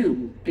of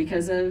Zoom,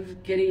 because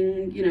of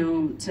getting, you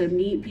know, to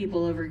meet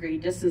people over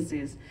great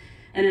distances.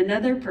 And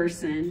another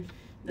person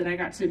that I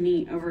got to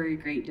meet over a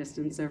great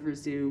distance over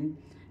Zoom,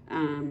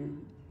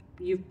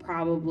 you've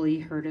probably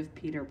heard of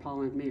Peter,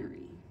 Paul, and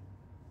Mary.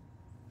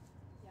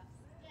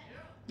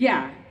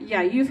 Yeah,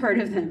 you've heard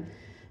of them.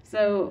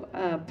 So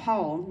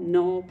Paul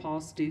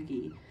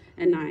Stookie,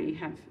 and I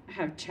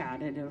have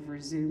chatted over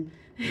Zoom.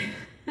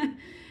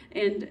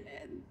 And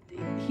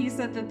he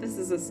said that this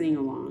is a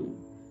sing-along.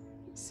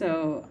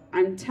 So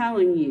I'm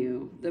telling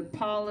you, the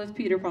Paul of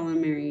Peter, Paul, and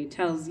Mary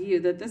tells you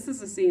that this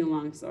is a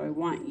sing-along, so I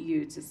want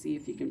you to see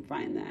if you can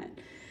find that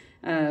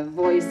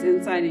voice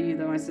inside of you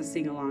that wants to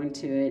sing along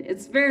to it.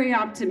 It's very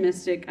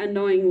optimistic,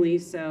 annoyingly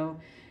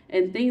so.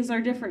 And things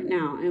are different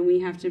now, and we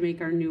have to make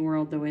our new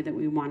world the way that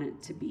we want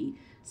it to be.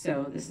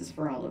 So this is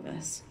for all of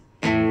us.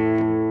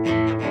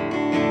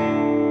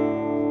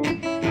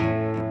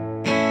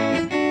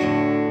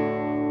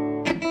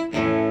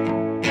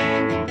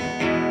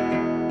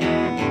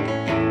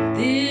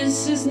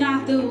 This is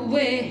not the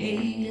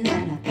way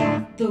that I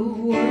thought the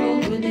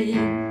world would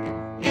end.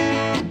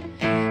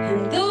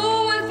 And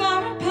though we're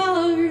far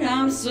apart,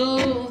 I'm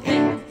so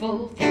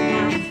thankful for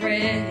my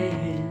friends.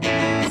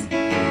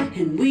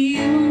 And we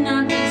will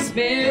not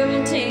despair,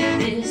 we'll take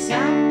this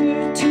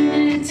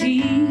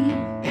opportunity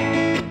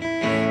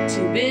to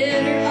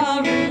better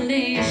our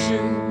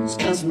relations,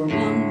 'cause we're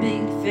one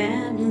big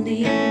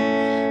family.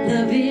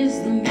 Love is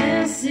the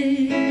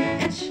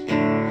message,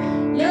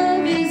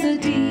 love is a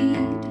deed.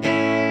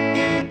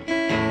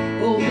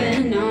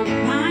 Open our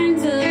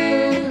minds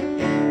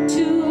up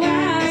to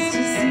eyes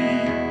to see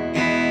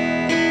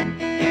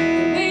the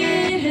way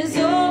it has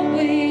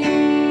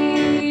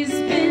always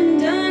been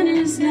done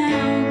is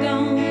now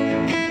gone.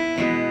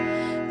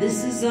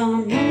 This is our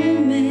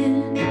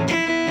moment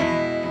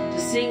to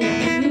sing a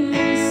new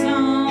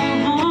song.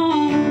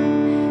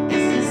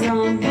 This is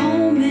our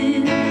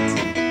moment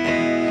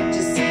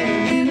to sing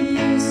a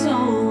new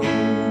song.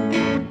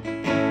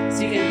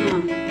 So you can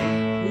hum.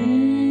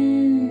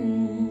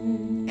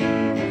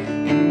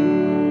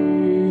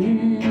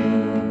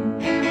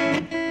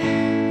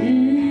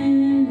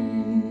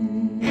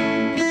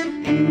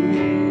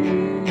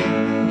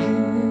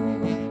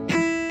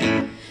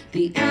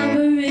 The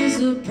hour is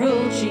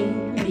approaching,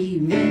 be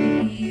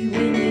ready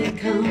when it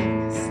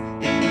comes.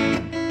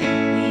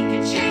 We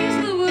can change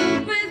the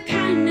world with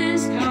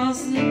kindness,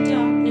 cause the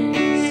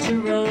darkness to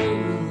run.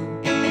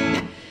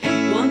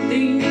 One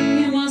thing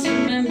you must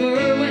remember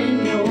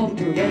when you're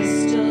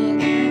pressed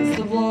against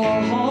the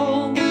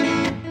wall,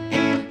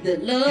 that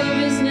love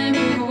is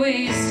never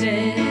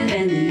wasted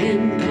and the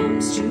end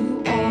comes to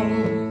all.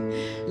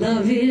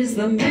 Love is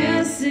the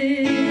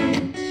message,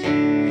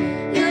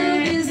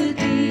 love is a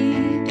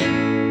deed.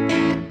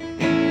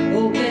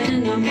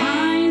 Open our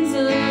minds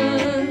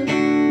up,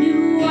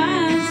 new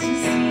eyes to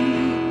see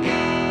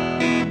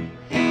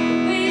the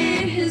way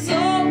it has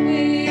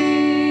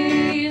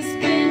always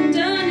been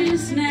done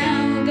is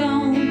now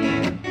gone.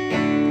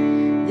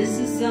 This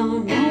is our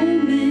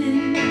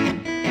moment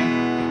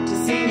to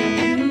sing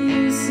a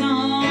new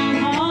song.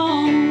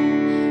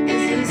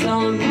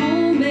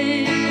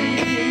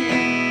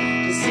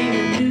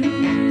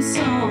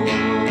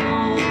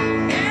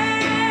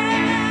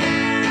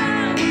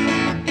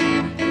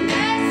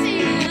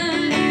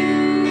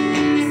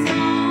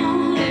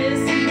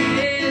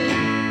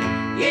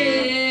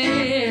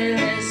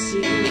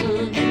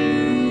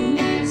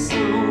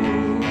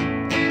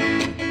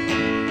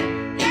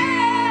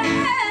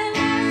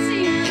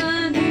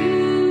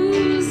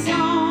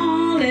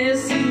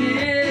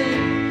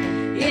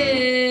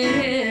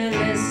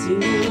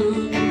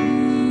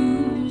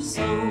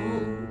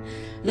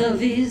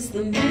 Love is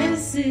the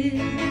message.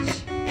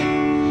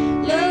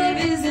 Love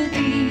is a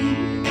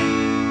deed.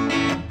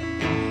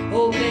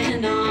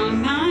 Open our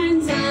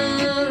minds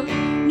up,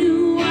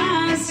 new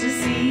eyes to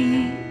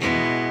see.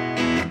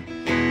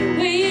 The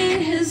way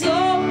it has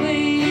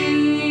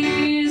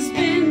always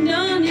been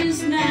done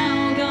is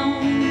now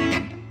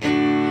gone.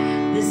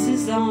 This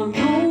is our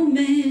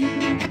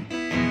moment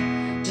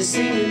to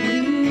sing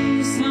a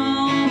new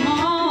song.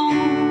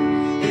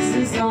 This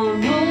is our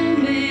moment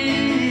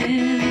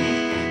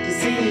to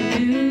sing a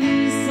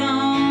new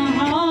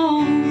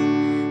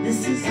song.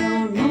 This is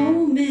our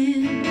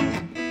moment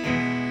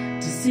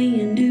to sing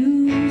a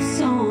new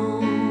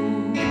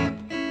song.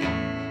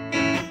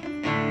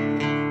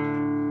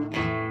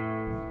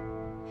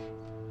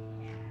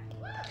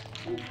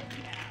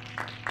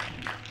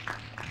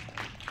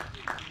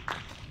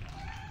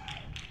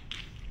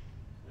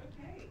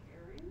 Okay,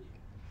 Erin.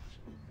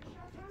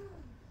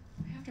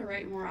 I have to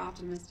write more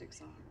optimistic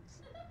songs.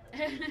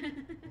 I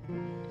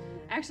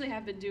actually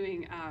have been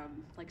doing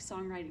like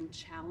songwriting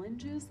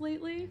challenges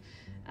lately.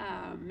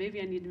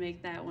 Maybe I need to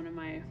make that one of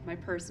my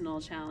personal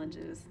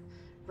challenges.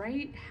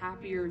 Write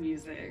happier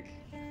music.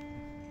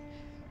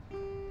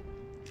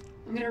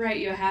 I'm gonna write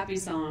you a happy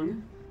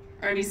song,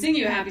 or sing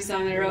you a happy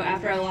song that I wrote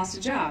after I lost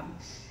a job.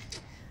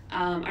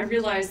 I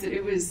realized that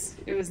it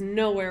was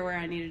nowhere where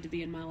I needed to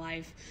be in my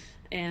life,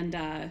 and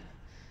at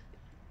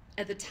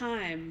the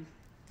time,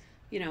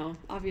 you know,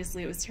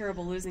 obviously it was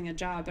terrible losing a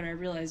job, but I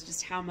realized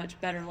just how much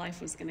better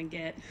life was gonna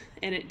get,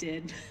 and it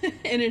did,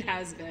 and it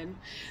has been.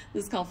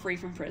 This is called Free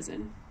from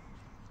Prison.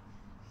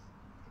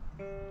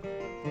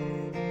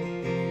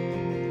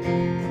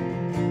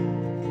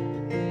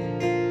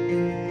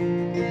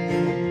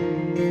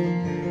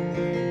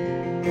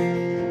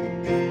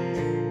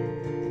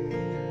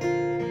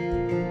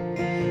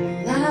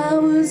 I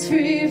was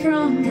free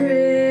from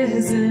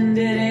prison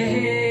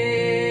today.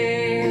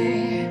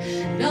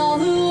 And all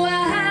the while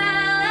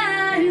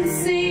I had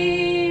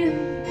seen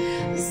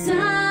the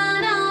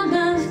sun on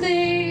my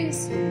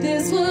face.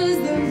 This was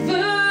the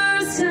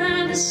first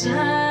time to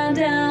shine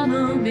down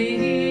on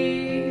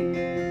me.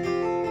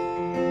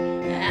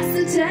 Asked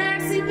the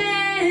taxi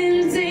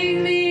man to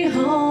take me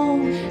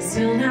home.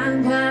 Still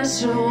not quite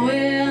sure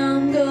where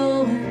I'm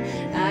going.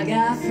 I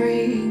got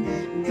free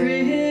from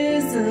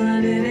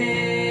prison today.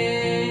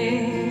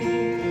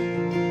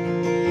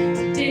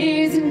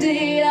 Today's the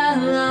day I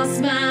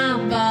lost my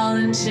ball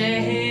and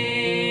chain.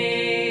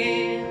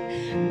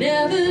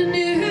 Never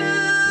knew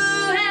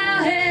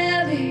how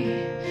heavy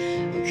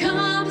a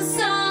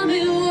cumbersome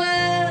it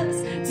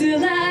was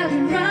till I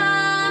could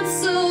run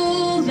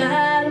so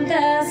light and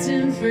fast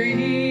and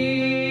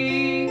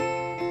free.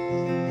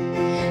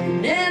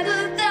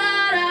 Never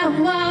thought I'd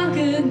walk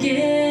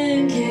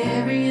again,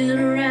 carrying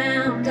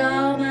around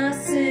all my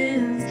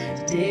sins.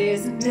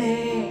 Today's the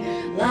day I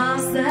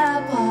lost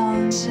that ball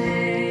and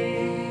chain.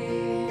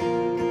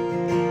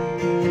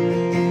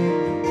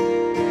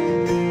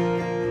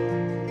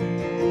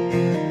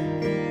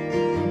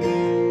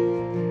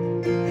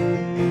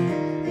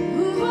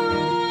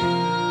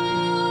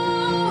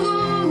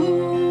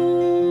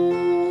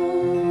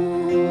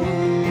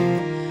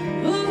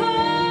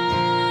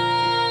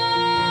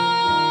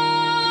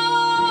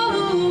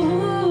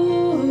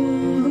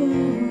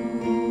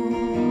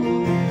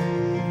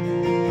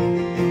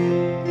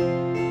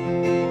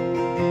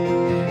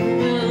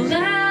 Well,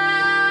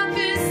 life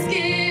is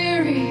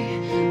scary,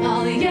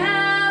 all the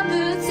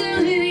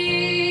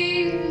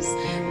opportunities,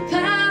 the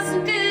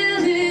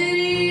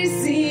possibilities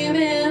seem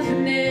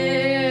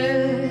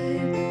infinite.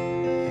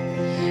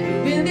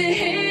 When they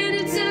hand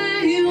it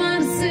to you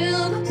on a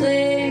silver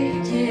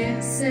plate,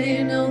 can't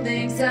say no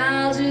thanks,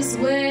 I'll just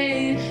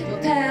wait. It'll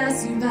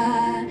pass you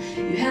by,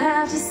 you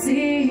have to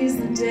seize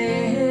the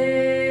day.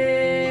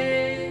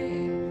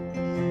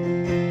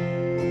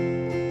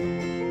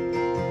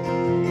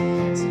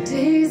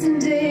 Today's the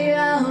day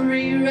I'll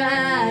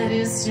rewrite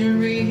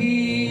history.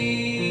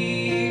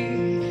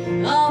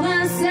 All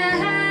my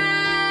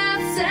sad,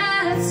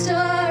 sad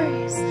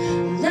stories,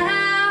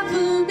 life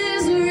of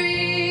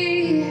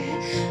misery.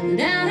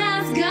 Now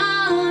that's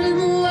gone and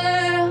the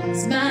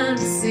world's mine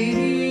to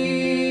see.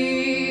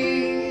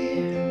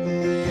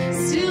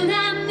 Still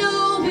not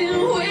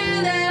knowing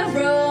where that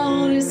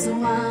road is, so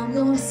I'm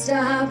gonna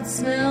stop and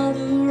smell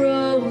the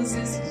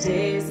roses.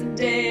 Today's the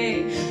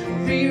day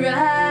I'll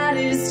rewrite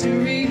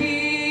history.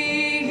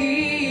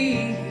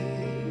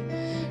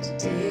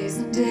 Today's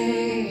the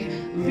day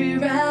I'll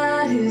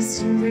rewrite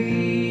history.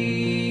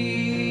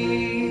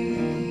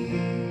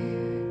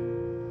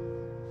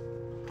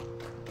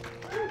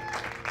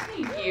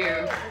 Thank you.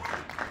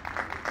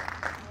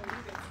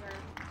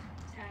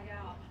 Tag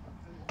out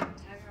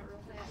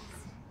real fast.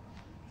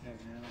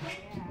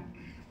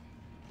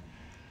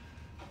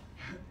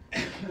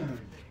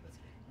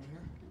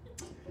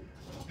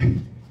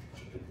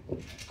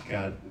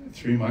 Got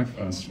 3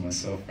 microphones to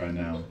myself right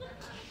now.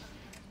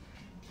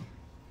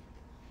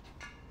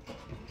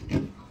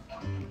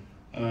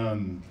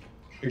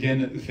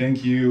 Again,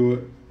 thank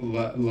you,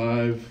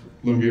 Live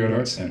Lumberyard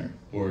Art Center,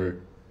 for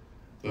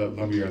the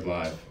Lumberyard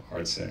Live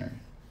Arts Center,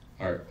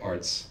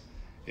 Arts.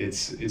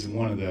 It's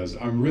one of those.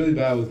 I'm really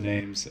bad with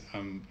names.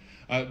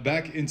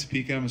 Back in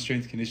Topeka, I'm a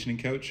strength conditioning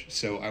coach,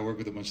 so I work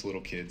with a bunch of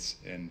little kids,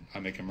 and I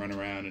make them run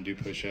around and do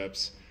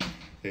push-ups.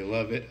 They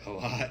love it a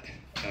lot.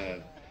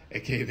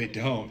 Okay, they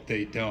don't.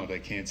 They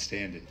can't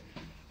stand it.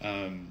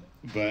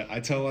 But I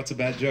tell lots of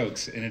bad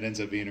jokes, and it ends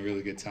up being a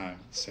really good time.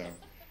 So,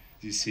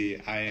 you see,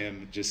 I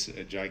am just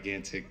a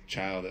gigantic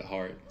child at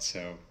heart.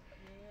 So,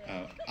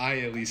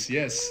 I at least,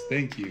 yes,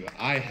 thank you.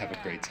 I have a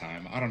great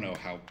time. I don't know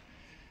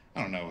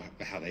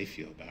how they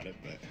feel about it,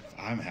 but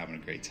I'm having a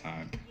great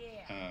time.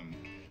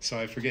 So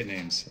I forget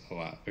names a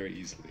lot, very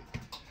easily.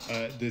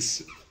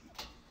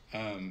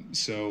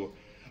 So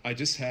I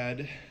just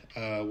had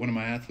one of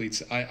my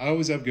athletes. I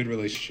always have good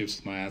relationships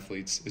with my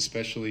athletes,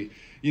 especially,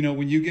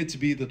 when you get to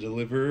be the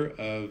deliverer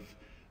of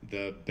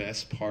the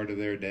best part of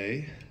their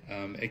day,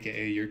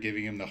 aka you're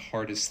giving them the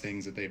hardest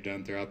things that they've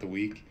done throughout the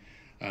week.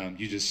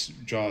 You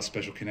just draw a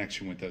special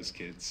connection with those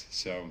kids.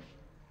 So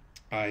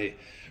I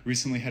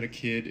recently had a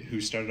kid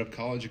who started up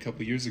college a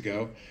couple years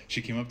ago.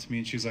 She came up to me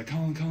and she was like,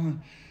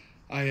 Colin,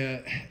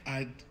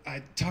 I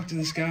talked to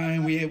this guy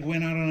and we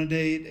went out on a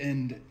date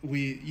and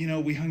we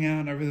hung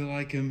out and I really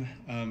like him.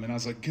 And I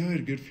was like,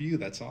 good for you.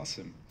 That's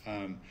awesome.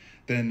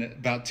 Then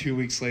about 2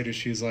 weeks later,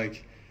 she was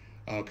like,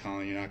 oh,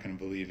 Colin, you're not going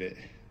to believe it.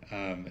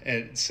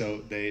 And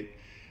so they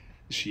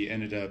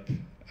ended up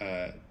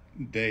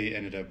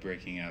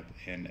breaking up.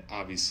 And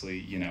obviously,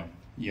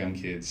 young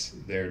kids,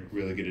 they're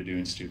really good at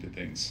doing stupid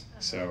things.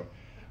 So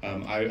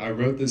I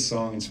wrote this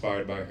song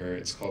inspired by her.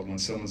 It's called When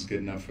Someone's Good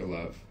Enough for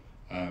Love.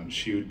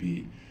 She would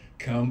be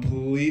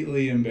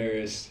completely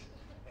embarrassed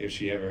if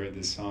she ever heard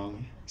this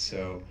song.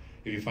 So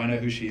if you find out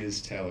who she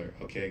is, tell her,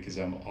 okay? Because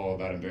I'm all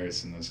about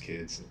embarrassing those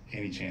kids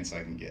any chance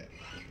I can get.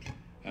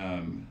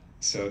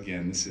 So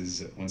again, this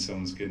is When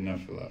Someone's Good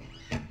Enough for Love.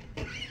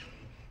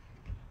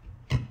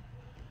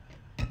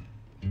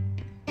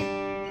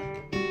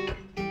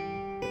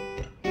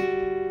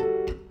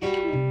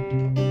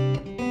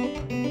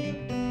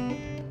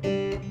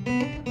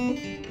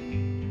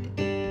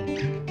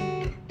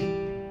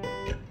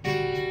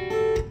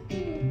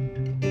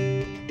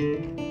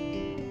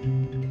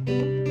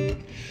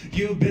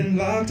 You've been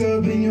locked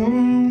up in your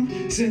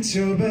room since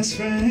your best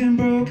friend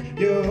broke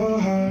your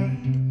heart.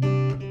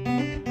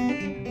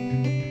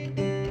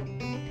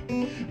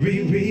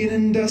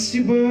 Rereading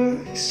dusty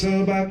books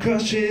about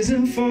crushes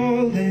and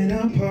falling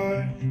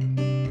apart.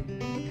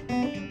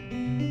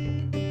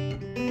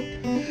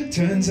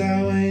 Turns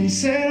out when he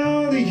said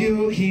all to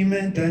you, he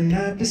meant that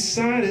night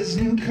beside his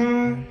new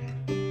car.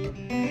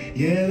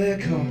 Yeah,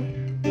 that car.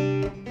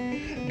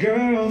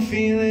 Girl,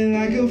 feeling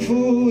like a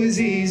fool is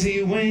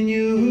easy when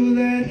you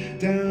let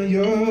down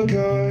your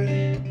guard.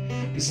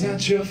 It's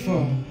not your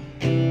fault,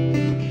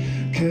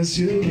 'cause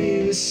to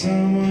be with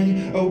someone,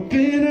 you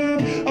open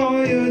up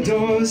all your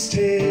doors,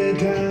 tear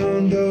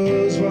down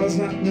those walls,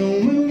 not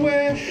knowing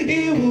where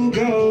it will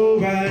go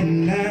right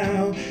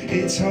now.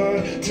 It's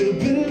hard to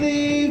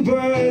believe,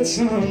 but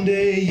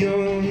someday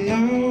you'll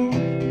know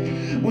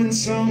when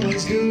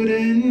someone's good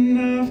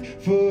enough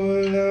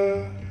for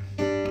love.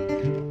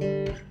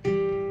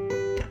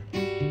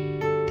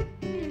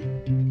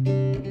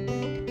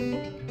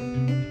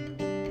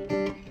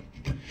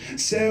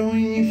 Said when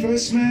you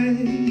first met,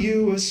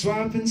 you were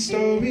swapping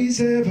stories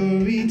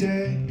every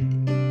day.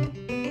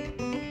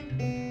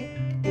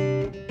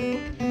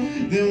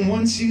 Then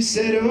once you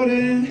settled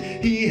in,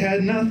 he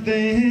had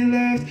nothing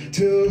left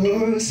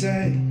to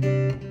say.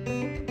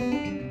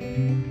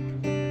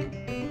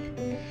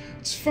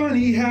 It's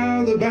funny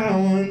how the bad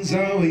ones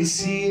always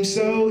seem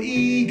so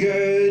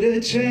eager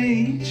to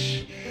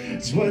change.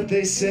 It's what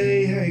they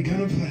say, how you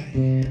gonna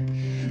play?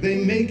 They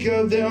make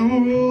up their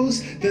own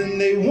rules, then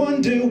they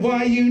wonder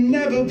why you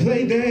never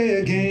play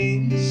their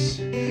games.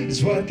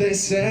 It's what they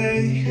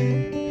say.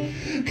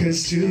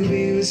 'Cause to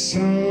be with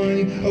someone,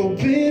 you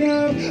open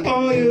up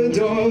all your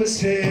doors,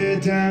 tear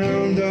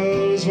down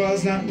those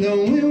walls, not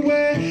knowing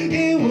where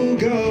it will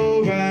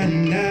go right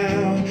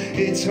now.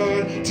 It's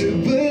hard to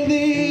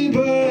believe,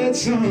 but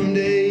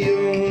someday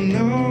you'll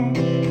know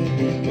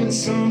when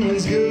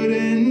someone's good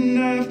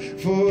enough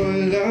for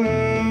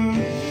love.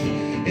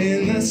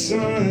 In the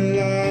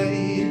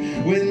sunlight,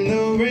 when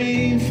the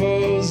rain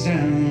falls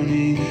down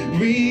and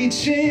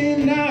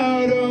reaching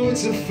out, oh,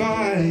 it's a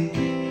fight,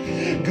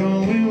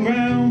 going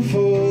round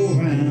for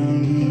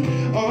round,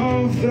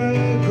 off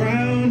the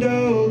ground,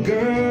 oh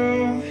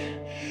girl,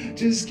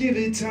 just give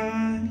it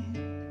time.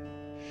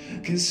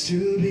 'Cause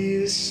to be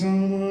with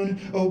someone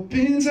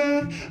opens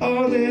up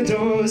all their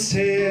doors,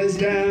 tears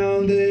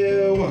down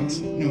their walls,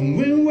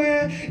 knowing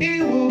where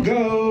it will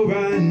go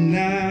right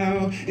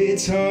now.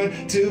 It's hard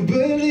to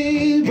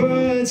believe,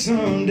 but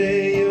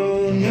someday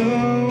you'll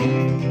know.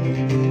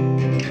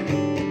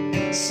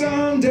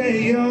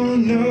 Someday you'll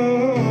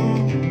know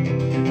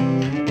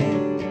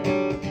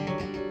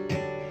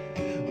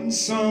when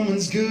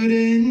someone's good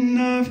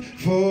enough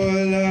for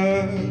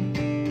love.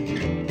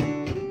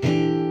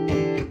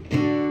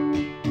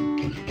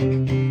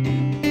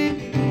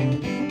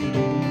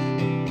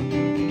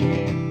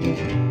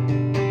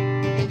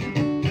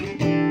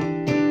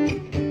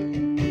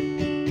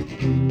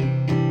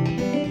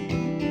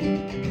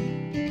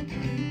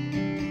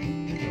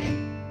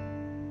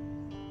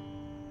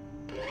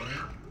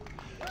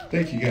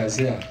 Thank you guys.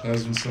 Yeah, that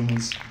was when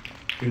someone's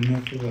good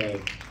enough for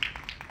love.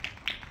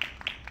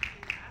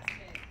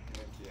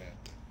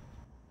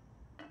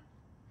 I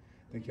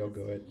think y'all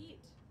go ahead.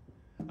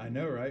 I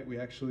know, right? We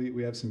have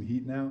some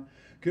heat now.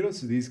 Kudos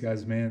to these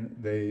guys, man.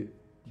 They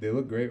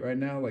look great right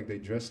now. Like, they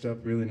dressed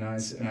up really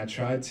nice. And I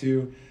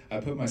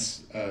put my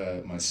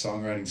my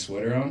songwriting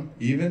sweater on.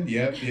 Even,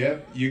 yep.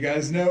 You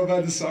guys know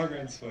about the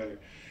songwriting sweater.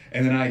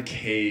 And then I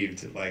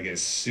caved. Like,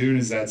 as soon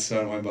as that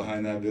sun went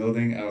behind that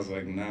building, I was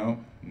like, no.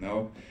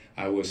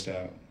 I wussed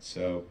out.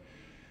 So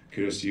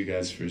kudos to you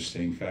guys for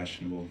staying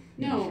fashionable.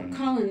 No,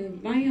 Colin,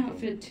 my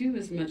outfit too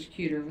is much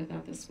cuter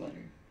without the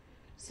sweater.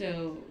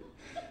 So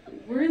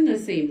we're in the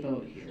same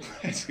boat here.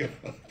 Let's go.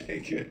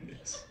 Thank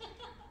goodness.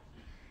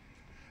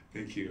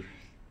 Thank you.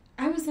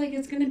 I was like,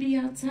 it's going to be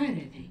outside,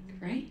 I think,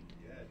 right?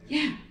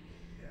 Yeah.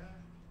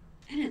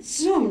 And it's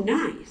so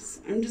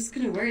nice. I'm just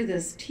going to wear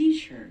this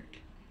t-shirt.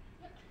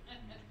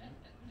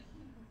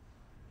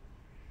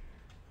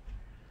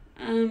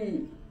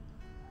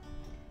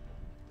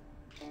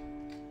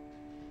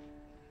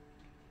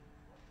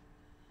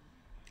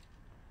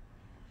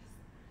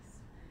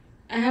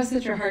 I have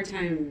such a hard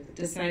time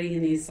deciding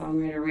in these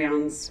songwriter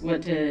rounds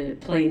what to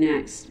play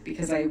next,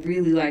 because I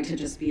really like to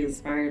just be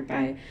inspired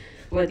by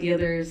what the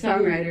other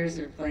songwriters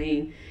are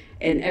playing,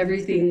 and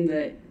everything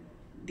that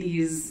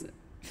these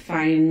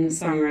fine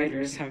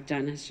songwriters have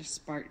done has just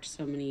sparked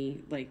so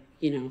many,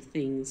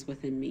 things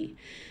within me.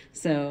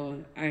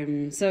 So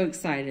I'm so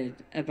excited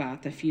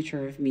about the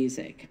future of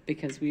music,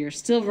 because we are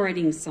still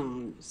writing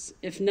songs.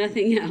 If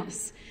nothing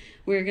else,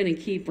 we're going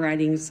to keep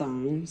writing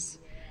songs.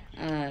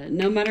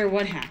 No matter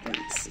what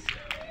happens,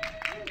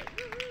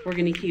 we're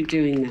going to keep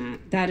doing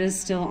that. That is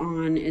still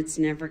on. It's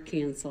never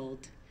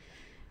canceled.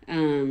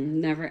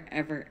 Never,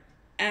 ever,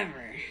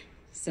 ever.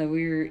 So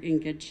we're in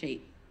good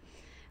shape.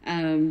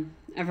 I've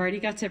already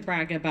got to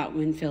brag about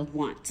Winfield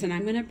once, and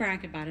I'm going to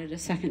brag about it a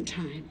second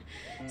time.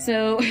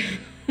 So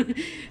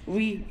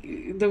we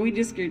get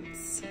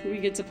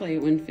to play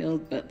at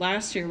Winfield, but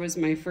last year was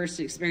my first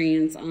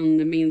experience on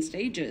the main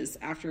stages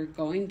after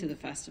going to the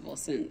festival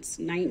since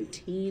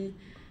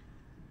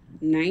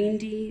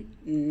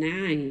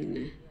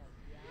 1999,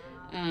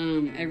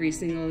 every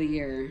single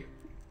year.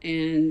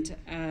 And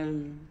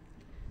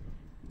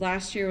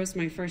last year was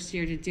my first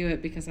year to do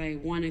it because I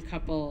won a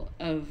couple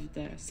of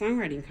the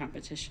songwriting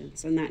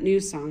competitions. And that new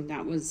song,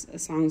 that was a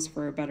Songs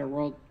for a Better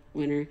World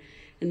winner.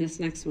 And this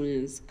next one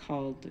is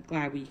called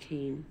Glad We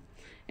Came.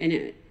 And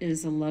it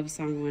is a love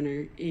song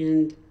winner.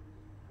 And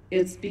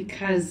it's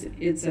because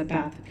it's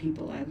about the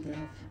people I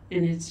love.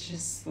 And it's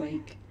just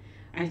like,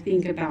 I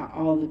think about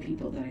all the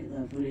people that I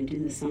love when I do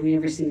this song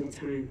every single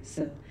time.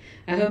 So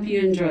I hope you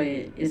enjoy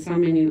it. It's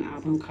on my new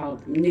album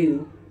called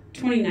New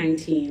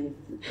 2019.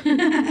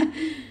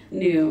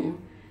 New.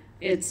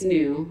 It's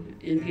new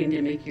in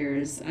pandemic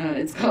years.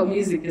 It's called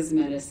Music is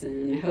Medicine.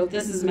 And I hope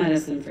this is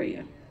medicine for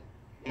you.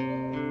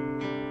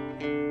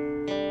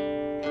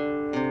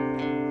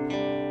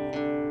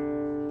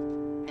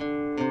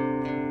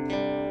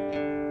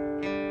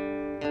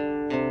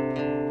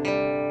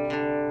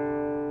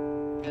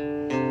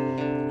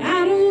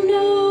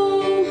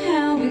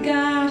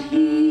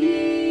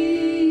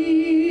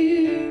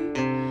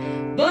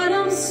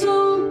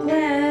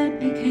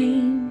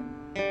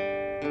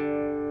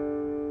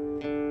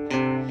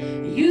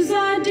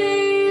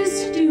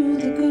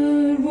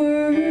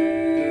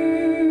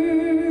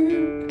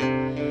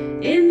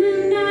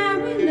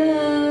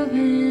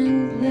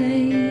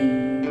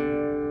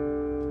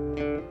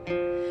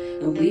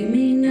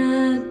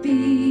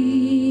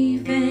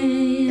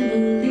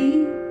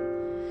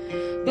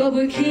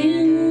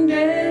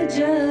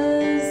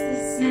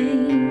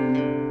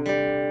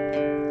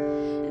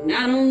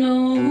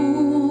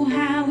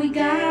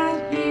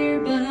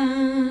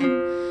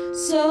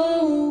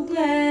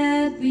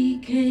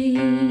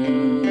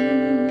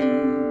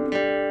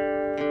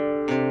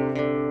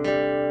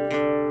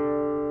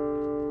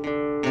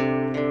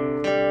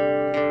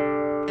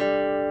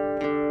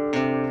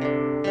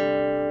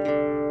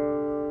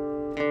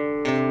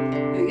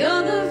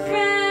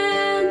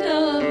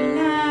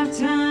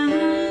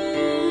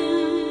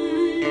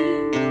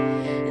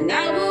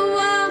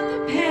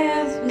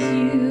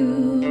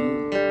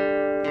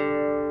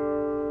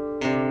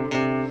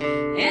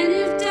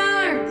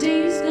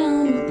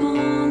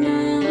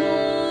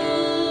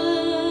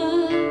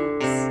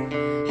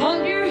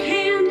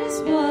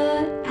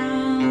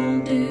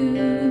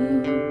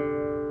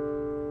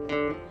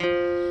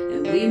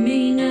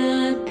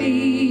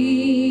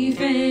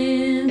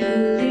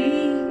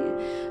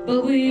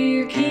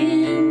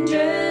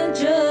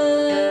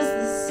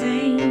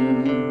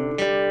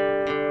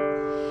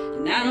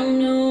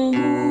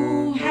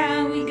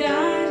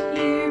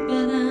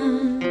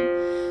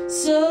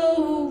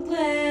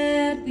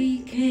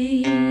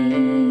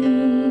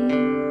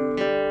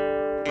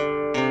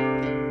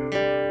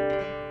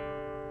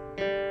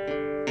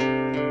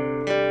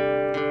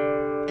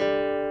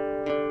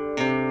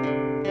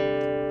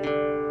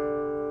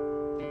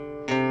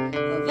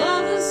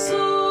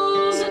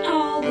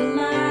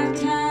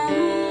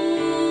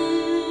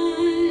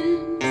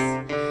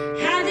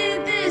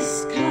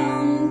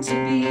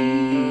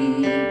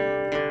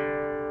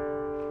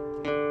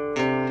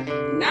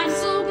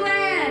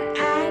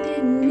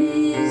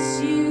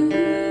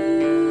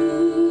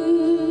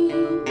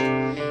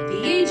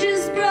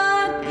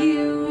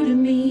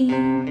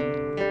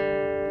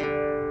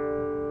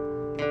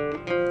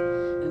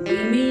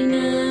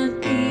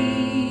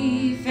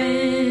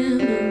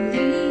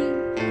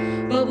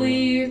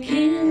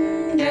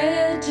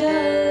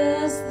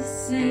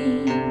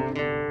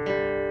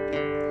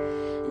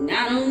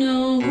 I don't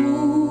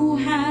know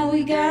how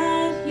we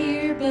got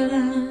here, but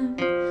I'm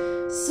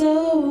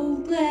so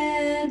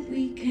glad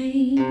we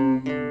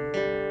came.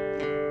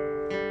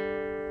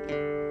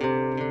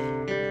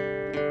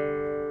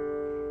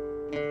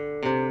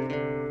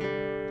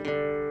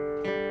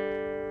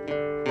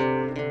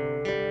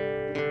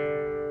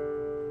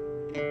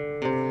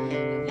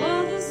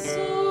 All the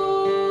souls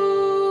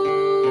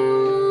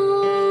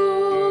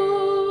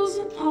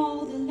and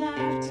all the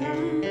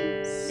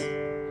lifetimes,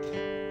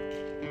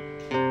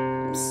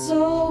 I'm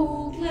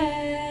so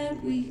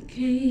glad we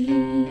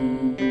came.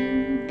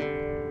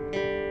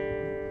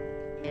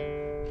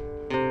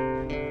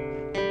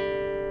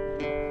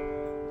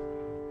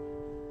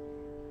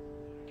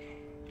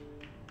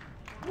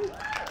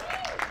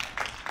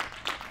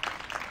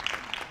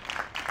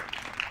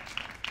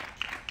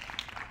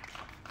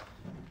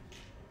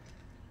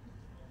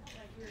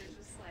 You're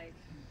just like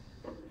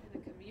in the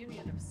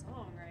communion of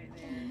song right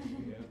there.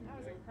 That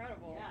was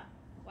incredible. Yeah.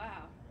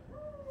 Wow.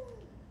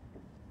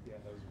 Yeah,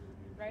 that was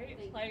really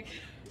good. Right? Like,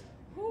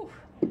 whew.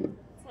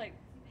 It's like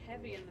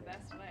heavy in the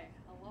best way.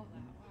 I love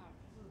that.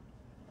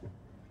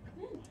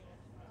 Wow.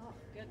 Oh,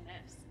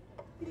 goodness.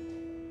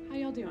 How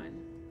y'all doing?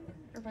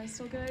 Everybody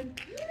still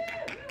good?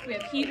 We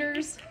have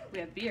heaters. We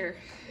have beer.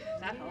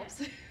 That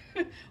helps.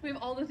 We have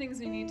all the things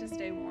we need to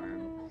stay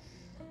warm.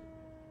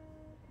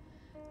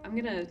 I'm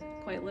gonna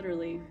quite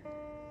literally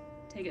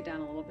take it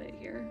down a little bit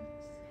here.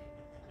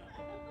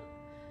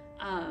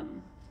 I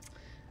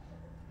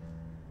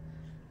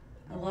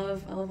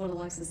love what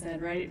Alexa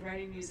said.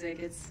 Writing music.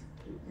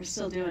 We're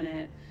still doing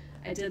it.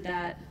 I did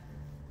that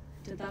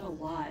a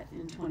lot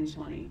in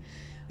 2020,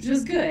 which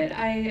was good.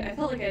 I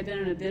felt like I'd been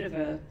in a bit of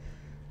a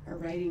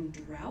writing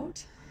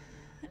drought,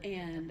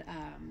 and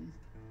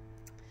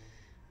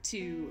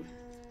to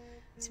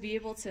be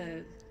able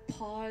to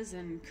pause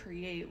and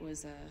create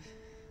was a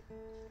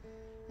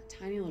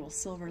tiny little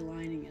silver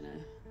lining in a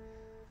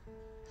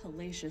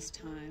hellacious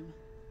time.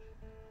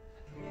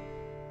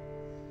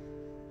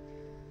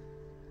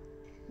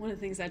 One of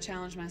the things I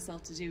challenged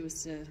myself to do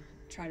was to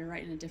try to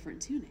write in a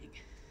different tuning.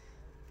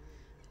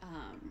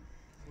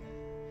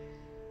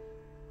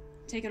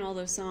 Taken all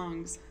those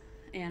songs,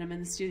 and I'm in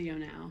the studio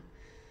now,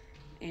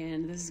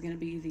 and this is going to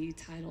be the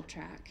title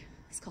track.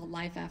 It's called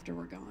Life After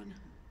We're Gone.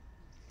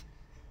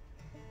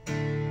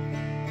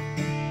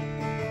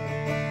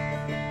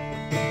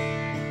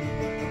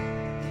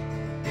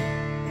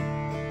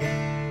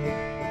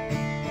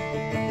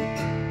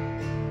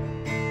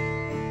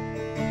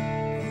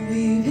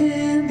 We've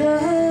hit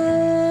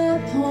the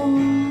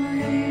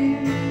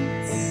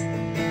points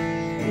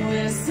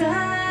where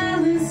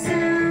silence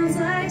sounds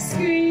like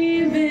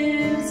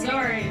screaming.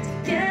 Sorry,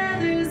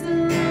 together's the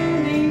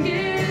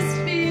loneliest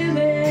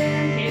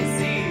feeling. Can't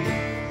see.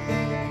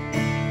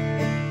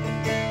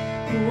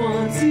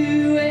 Want to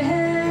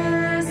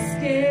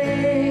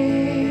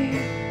escape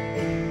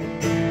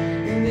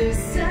this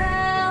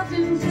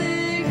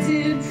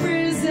self-inflicted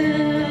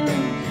prison.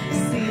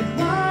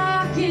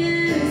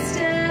 Sleepwalking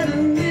instead of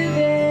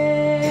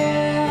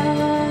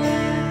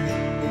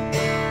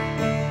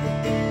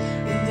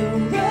the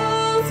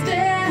road's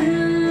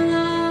been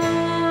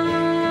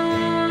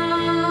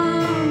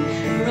long,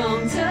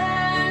 wrong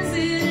turns that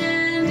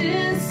end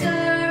in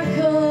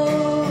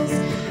circles,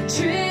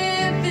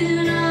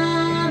 tripping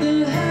on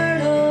the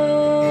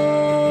hurdles.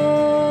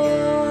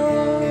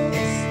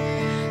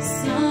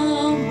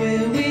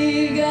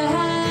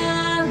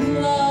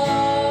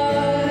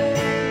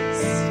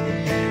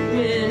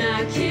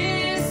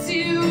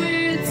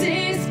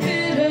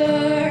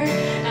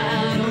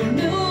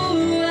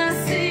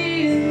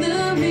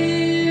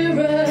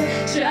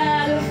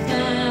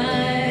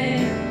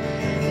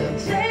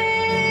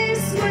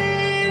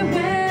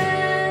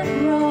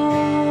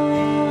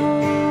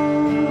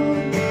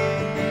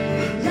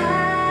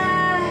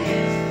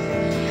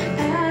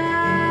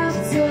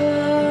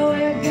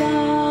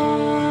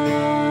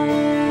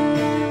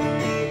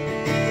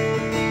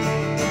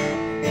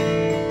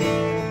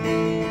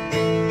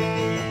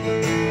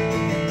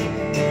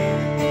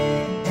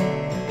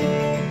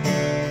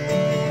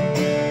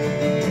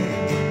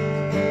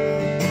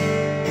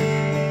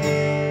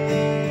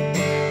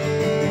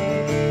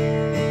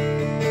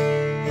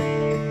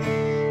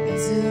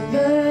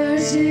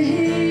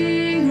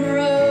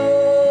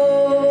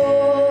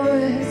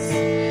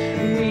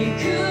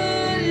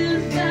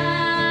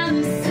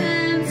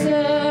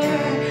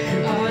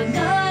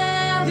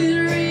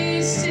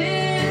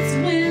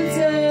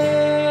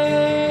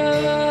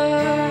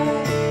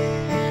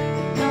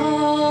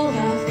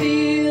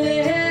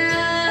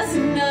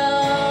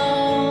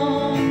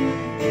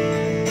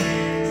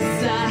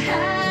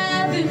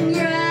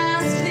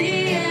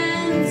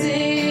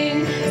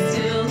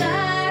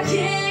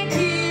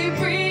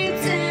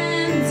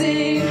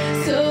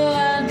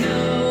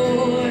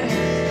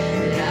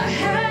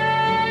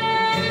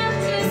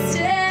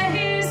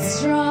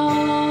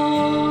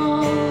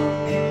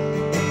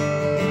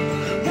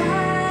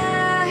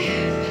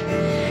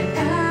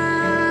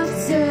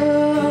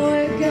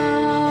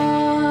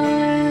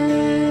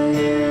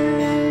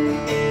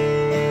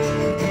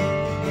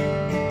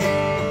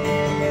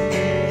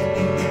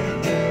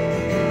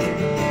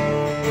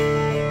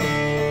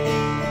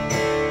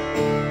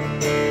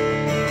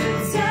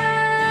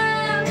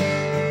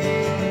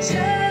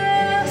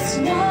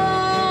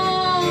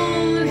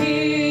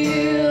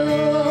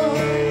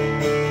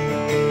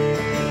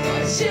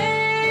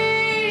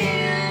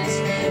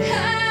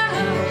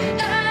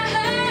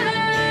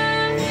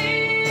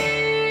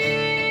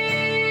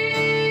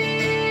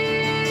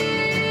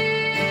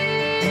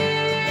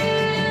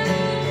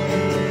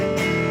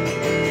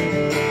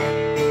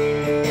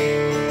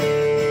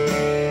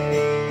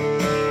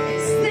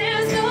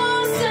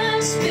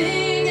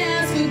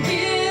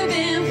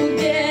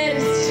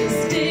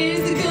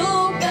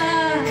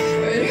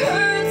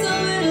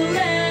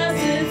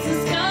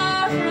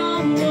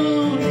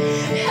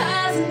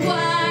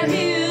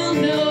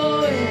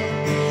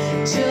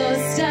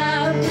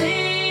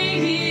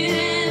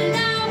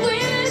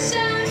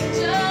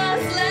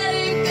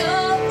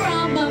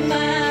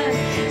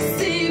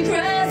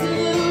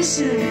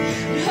 ocean.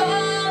 But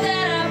all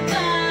that I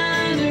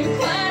find are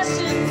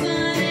questions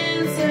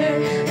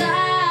unanswered,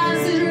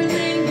 lies that are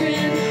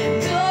lingering,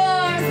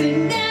 doors that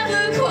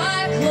never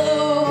quite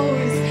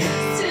close.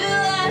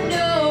 Still I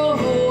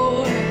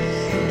know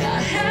that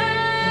I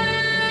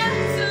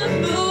have to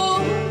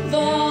move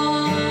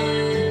on.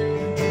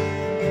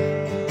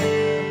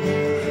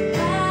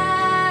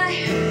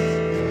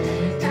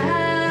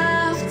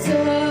 After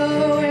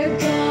we're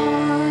gone.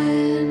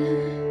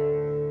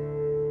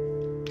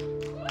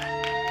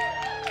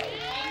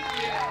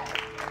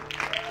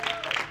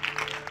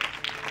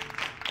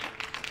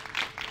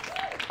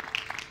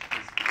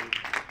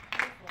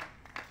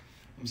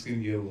 I'm just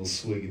gonna get a little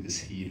swig of this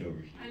heat over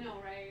here. I know,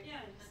 right? Yeah,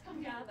 just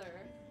come gather.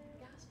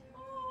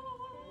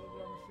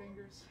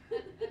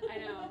 I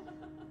know.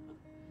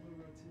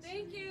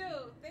 Thank you.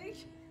 Thank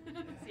you.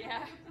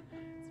 Yeah, it's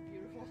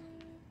beautiful.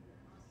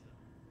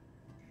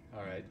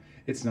 All right,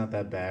 it's not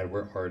that bad.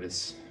 We're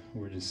artists.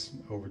 We're just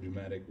over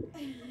dramatic.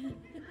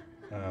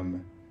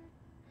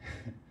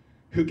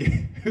 Who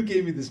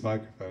gave me this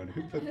microphone?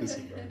 Who put this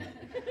in front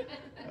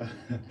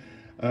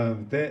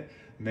of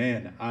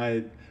me?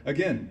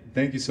 Again,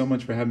 thank you so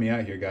much for having me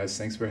out here, guys.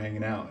 Thanks for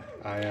hanging out.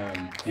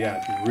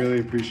 Yeah,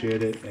 really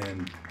appreciate it,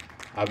 and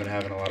I've been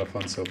having a lot of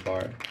fun so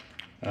far.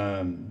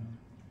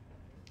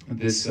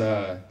 This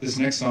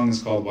next song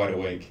is called Wide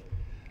Awake.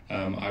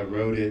 I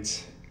wrote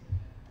it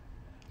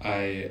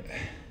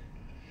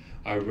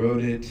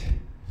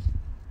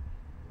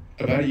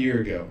about a year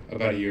ago.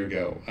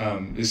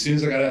 As soon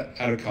as I got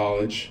out of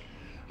college,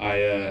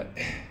 I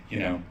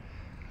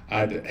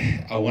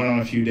went on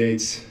a few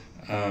dates.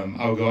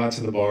 I would go out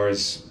to the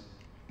bars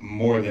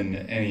more than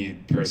any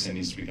person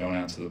needs to be going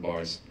out to the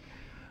bars.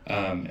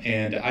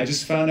 And I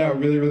just found out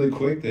really, really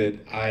quick that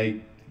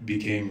I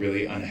became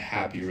really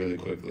unhappy really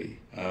quickly.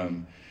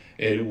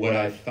 What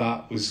I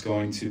thought was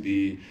going to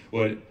be,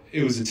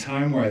 it was a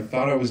time where I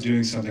thought I was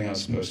doing something I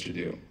was supposed to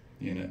do,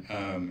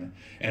 and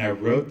I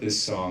wrote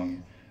this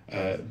song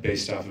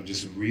based off of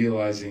just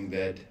realizing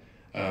that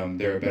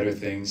there are better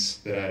things,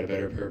 that I had a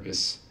better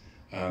purpose,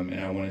 and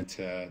I wanted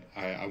to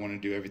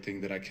do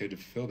everything that I could to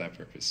fulfill that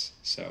purpose.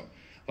 So,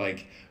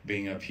 like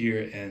being up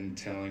here and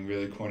telling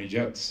really corny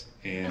jokes,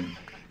 and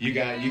you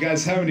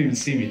guys haven't even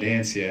seen me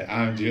dance yet.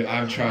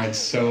 I'm trying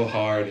so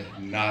hard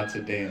not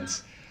to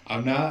dance. I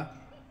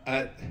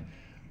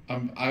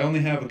only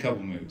have a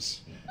couple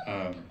moves,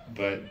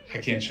 but I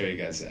can't show you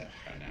guys that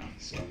right now.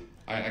 So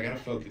I gotta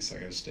focus. I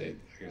gotta stay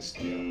on it.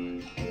 Save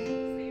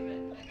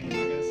it. I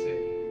gotta save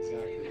it,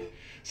 exactly.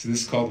 So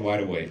this is called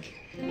Wide Awake.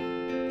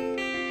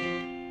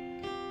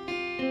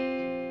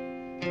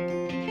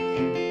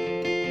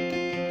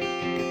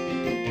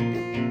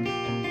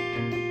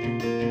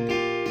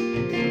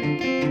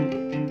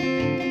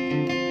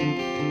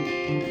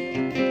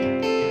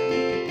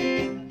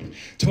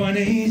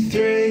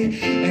 23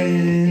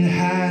 and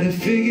had it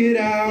figured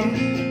out.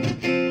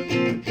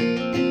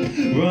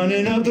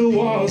 Running up the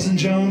walls and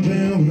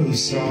jumping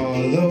roofs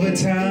all over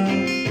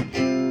town.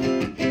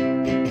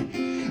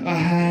 I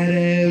had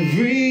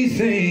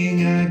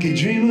everything I could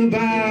dream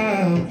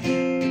about.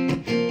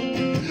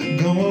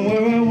 Going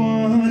where I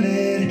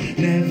wanted,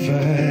 never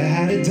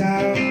had a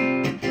doubt.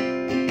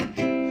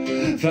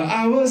 Thought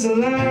I was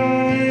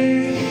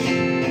alive,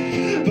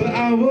 but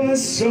I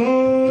was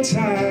so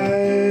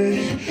tired.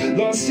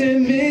 Lost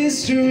in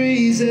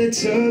mysteries that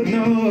took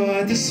no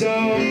heart to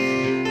solve.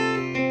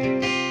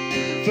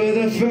 For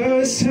the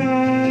first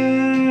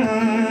time,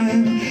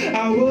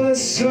 I was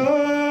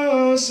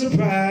so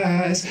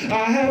surprised.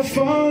 I had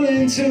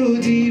fallen too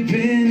deep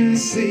in a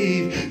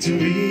sleep to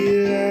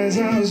realize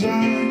I was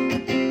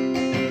right.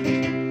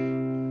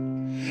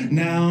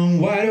 Now I'm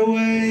wide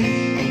awake.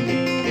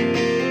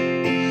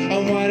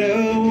 I'm wide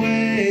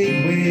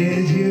awake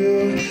with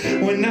you.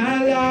 When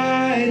I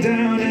lie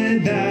down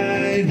at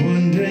night,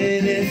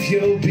 wondering if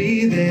you'll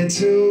be there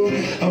too.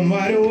 I'm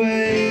wide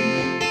awake.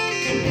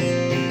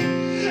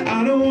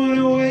 I don't want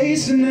to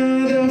waste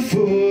another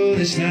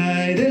foolish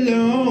night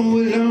alone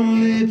with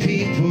lonely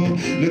people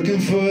looking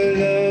for a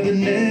love that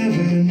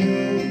never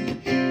knew.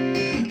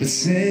 But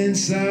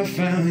since I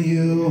found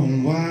you,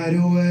 I'm wide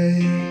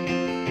awake.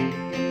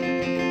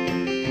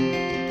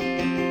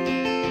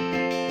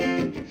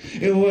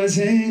 It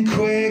wasn't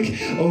quick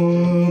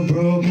or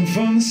broken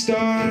from the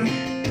start.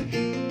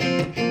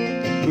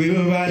 We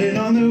were riding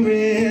on the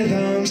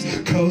rhythms,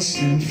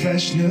 coasting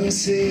fresh new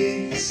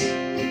seas.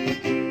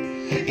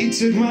 You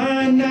took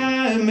my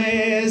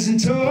nightmares and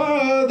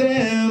tore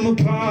them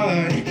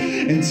apart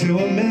into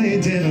a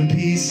million different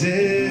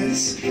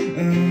pieces.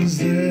 I was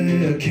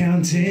there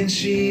counting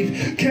sheep.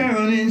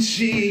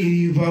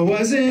 I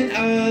wasn't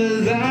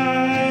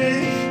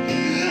alive.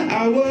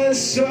 I was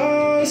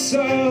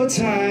so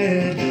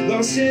tired,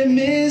 lost in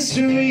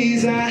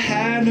mysteries I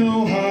had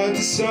no heart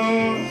to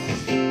solve.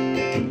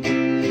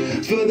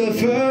 For the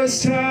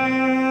first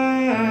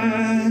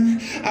time,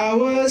 I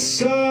was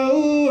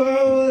so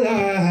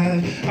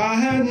alive. I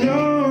had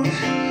no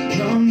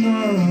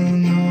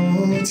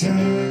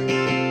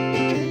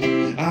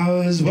time. I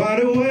was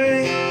wide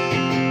awake.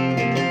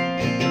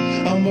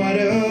 I'm wide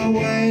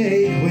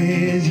awake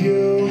with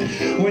you.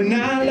 When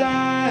I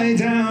lie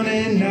down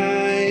at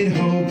night,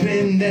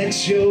 hoping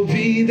that you'll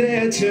be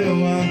there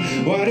too.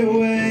 I'm wide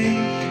awake.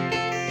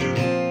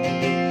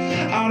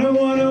 I don't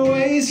wanna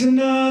waste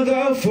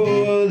another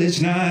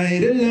foolish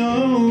night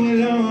alone with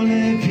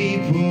lonely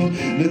people,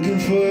 looking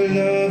for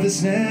love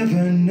that's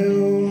never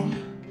new.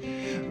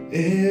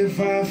 If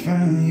I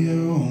found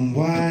you, I'm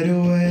wide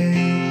awake.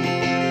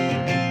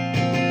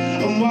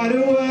 I'm wide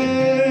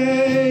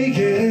awake,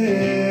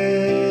 yeah.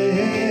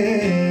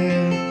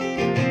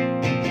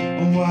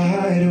 I'm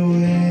wide awake.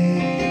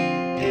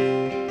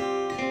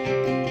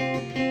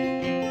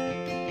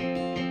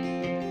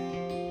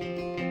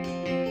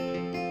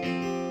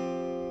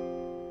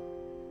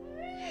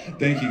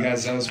 Thank you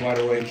guys, that was wide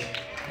awake.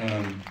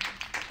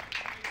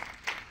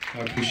 I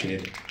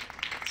appreciate it.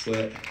 Let's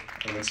let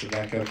Alexa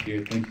back up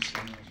here. Thank you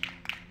so much.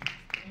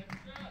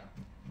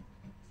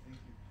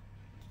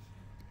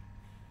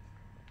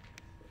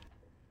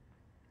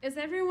 Is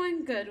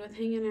everyone good with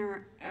hanging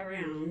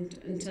around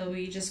until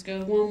we just go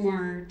one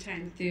more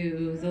time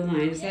through the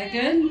line? Is that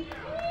good?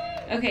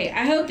 Okay,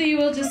 I hope that you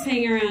will just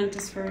hang around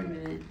just for a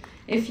minute.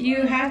 If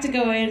you have to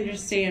go, I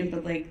understand,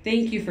 but like,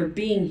 thank you for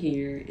being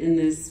here in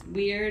this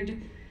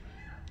weird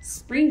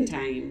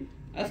springtime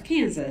of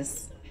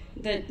Kansas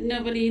that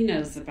nobody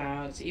knows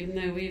about, even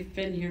though we've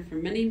been here for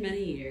many,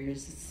 many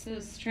years. It's so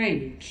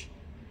strange.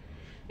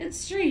 It's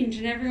strange,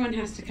 and everyone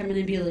has to come in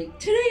and be like,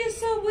 today is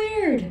so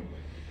weird.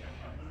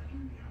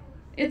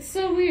 It's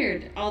so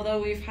weird,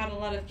 although we've had a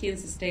lot of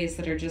Kansas days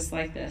that are just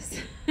like this.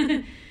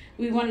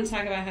 We want to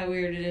talk about how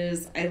weird it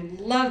is. I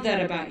love that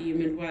about you,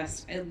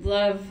 Midwest. I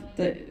love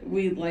that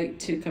we like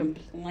to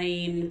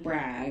complain,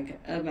 brag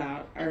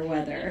about our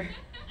weather.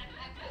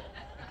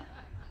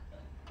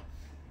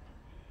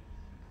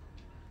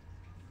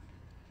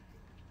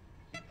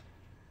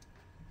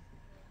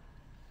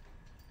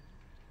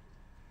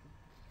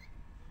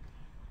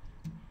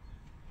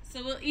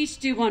 So we'll each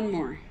do one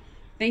more.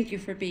 Thank you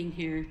for being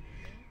here.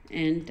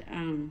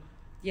 And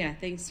yeah,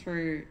 thanks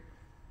to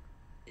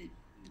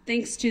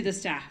the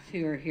staff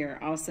who are here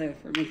also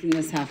for making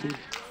this happen.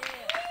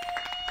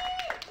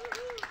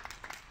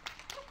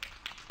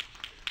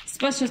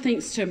 Special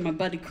thanks to my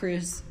buddy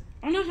Chris.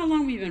 I don't know how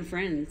long we've been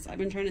friends. I've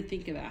been trying to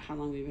think about how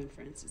long we've been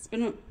friends. It's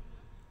been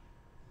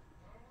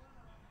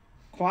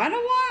quite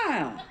a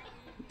while.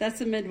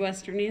 That's a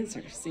Midwestern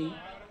answer, see?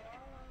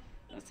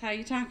 That's how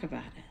you talk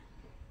about it.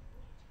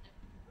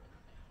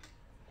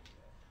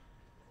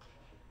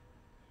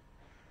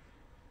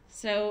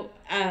 So,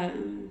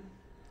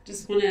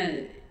 just want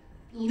to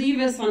leave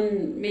us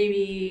on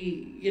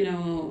maybe,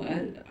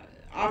 an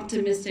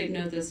optimistic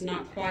note that's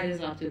not quite as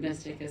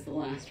optimistic as the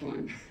last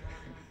one.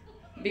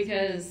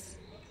 Because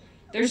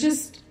there's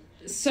just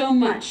so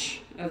much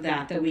of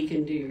that we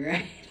can do,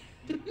 right?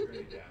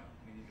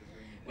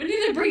 We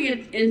need to bring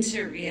it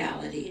into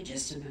reality in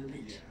just a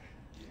moment.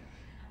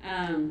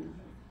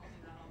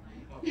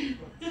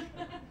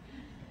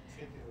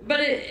 But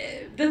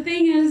the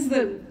thing is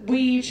that we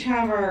each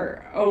have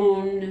our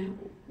own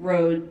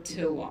road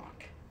to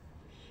walk.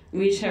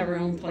 We each have our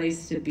own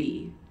place to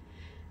be.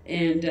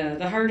 And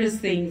the hardest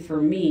thing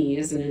for me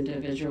as an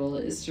individual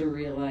is to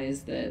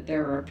realize that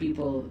there are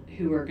people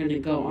who are going to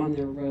go on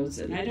their roads,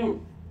 and I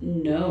don't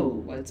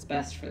know what's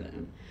best for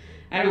them.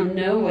 I don't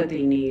know what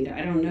they need.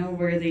 I don't know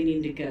where they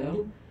need to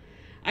go.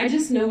 I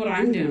just know what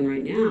I'm doing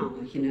right now,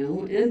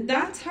 and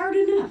that's hard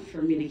enough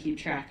for me to keep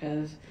track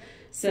of.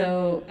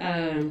 So,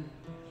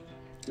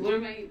 one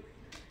of my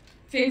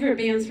favorite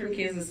bands from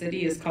Kansas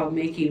City is called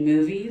Making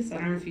Movies. I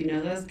don't know if you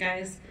know those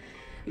guys,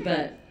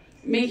 but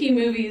Making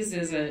Movies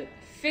is a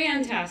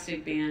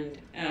fantastic band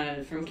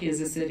from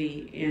Kansas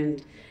City,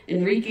 and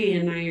Enrique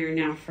and I are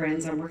now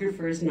friends. I'm working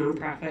for his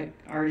nonprofit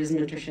artist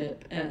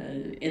mentorship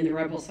in the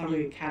Rebel Song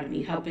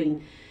Academy,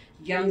 helping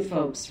young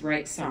folks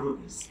write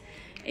songs.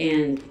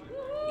 And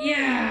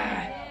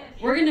yeah,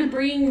 we're going to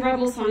bring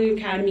Rebel Song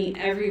Academy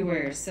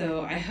everywhere,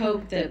 so I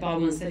hope that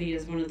Baldwin City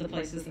is one of the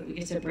places that we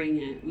get to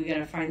bring it. We got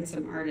to find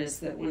some artists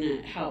that want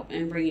to help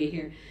and bring it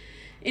here.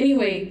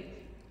 Anyway,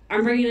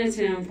 I'm bringing it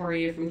to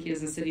Emporia from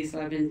Kansas City, so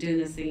I've been doing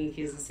this thing in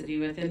Kansas City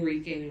with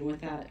Enrique and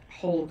with that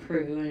whole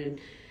crew, and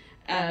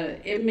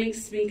it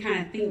makes me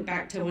kind of think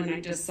back to when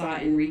I just saw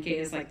Enrique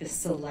as like this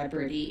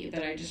celebrity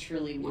that I just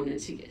really wanted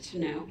to get to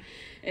know.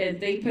 And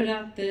they put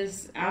out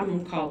this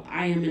album called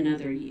I Am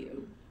Another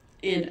You.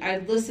 And I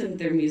listened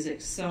to their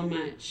music so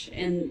much.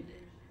 And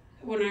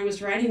when I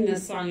was writing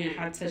this song, it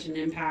had such an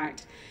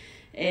impact.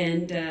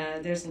 And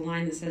there's a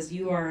line that says,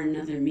 "You are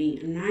another me,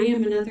 and I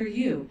am another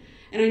you."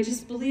 And I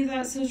just believe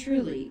that so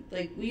truly.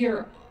 Like, we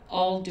are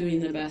all doing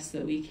the best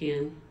that we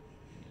can.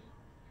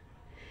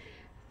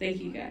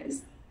 Thank you,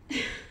 guys.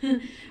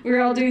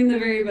 We're all doing the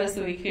very best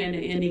that we can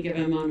at any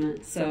given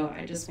moment. So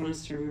I just want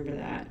us to remember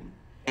that.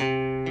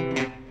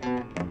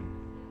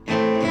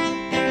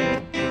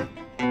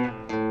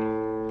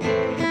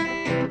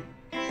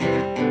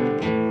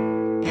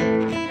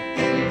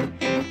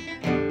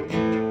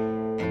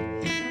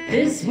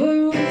 This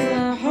world is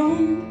our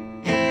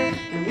home,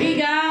 and we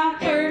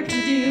got work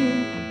to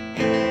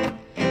do.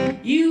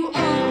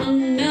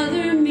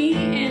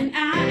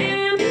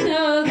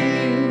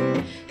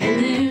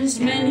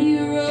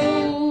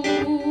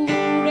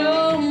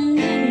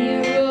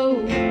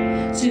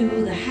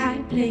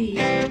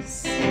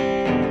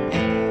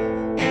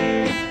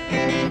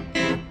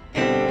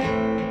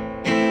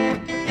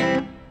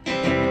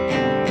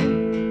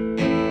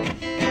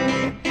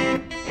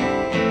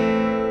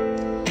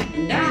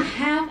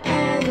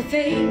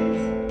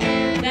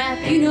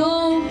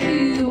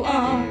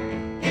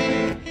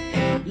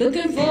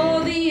 Looking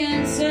for the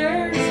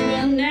answers,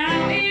 well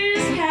now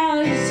is how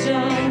you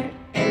start.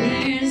 And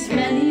there's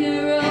many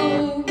a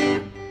road,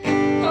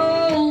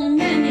 oh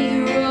many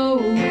a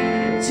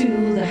road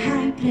to the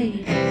high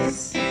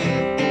place.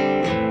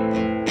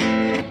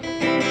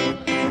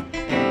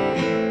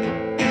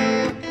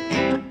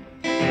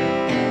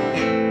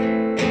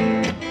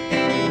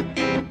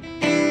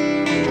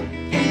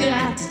 You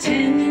got to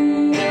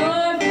tend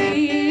your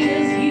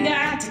fields, you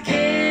got to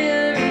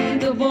carry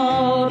the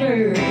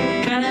water.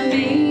 Gotta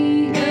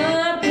make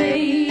a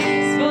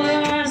place for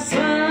our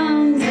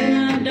sons and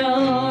our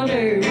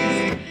daughters.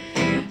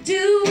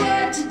 Do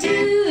what you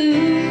do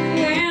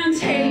and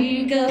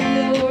take up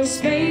your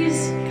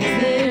space,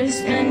 'cause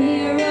there's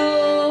plenty of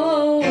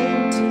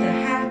road to the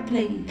high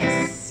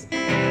place.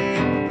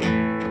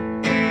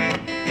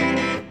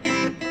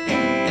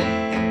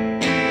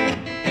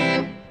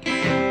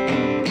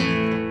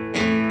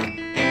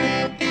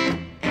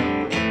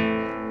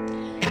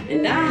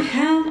 And I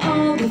have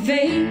all the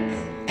faith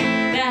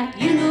that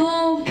you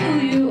know who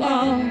you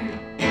are.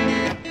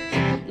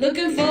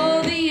 Looking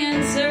for the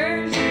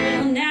answers,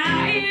 well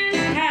now is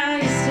how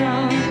you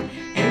start.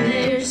 And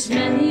there's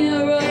many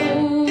a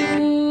road,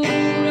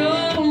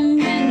 oh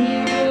many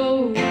a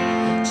road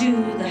to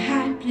the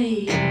high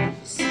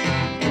place.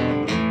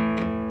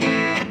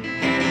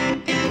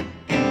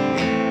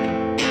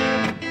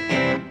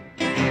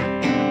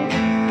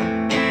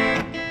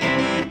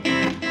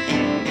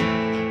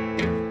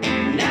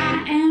 And I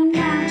am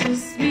not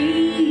just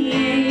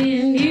me,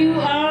 and you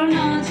are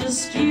not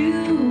just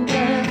you,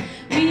 but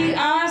we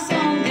are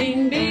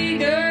something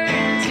bigger.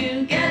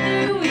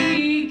 Together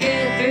we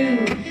get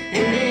through.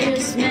 And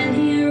there's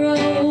many a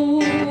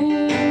road,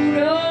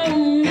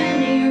 oh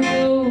many a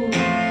road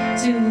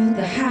to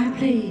the high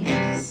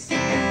place.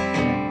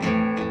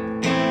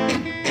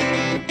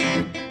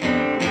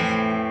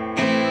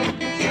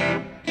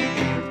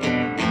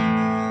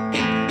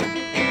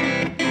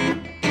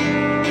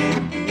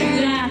 You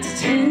got to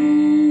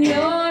tend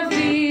your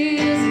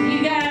fields, you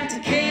got to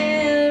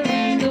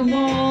carry the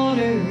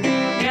water.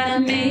 Gotta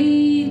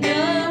make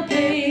a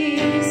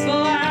place for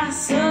our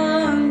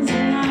sons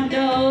and our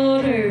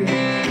daughters.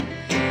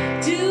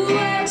 Do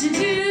what you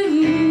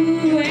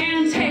do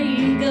and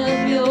take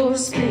up your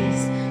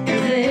space,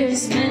 'cause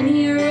there's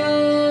many a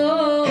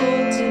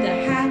road to the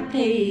high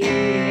place.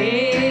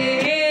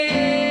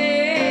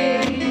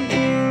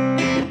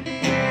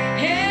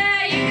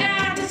 Yeah, you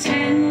got to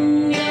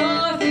tend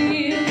your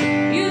field,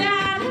 you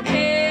got to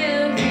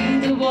carry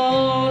the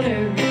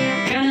water.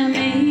 Gotta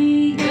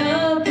make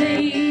a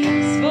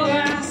place for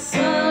our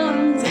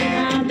sons and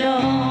our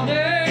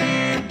daughters.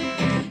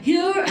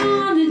 You're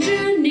on a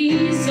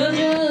journey, so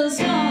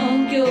just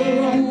walk your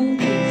own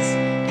pace,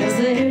 'cause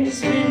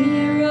there's many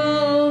a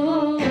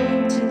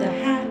road to the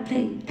high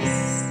place.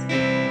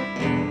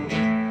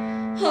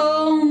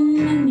 Oh,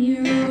 many a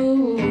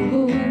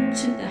road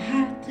to the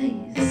high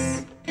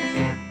place.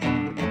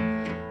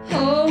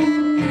 Oh,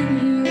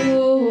 many a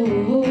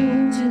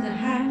road to the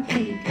high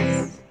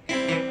place.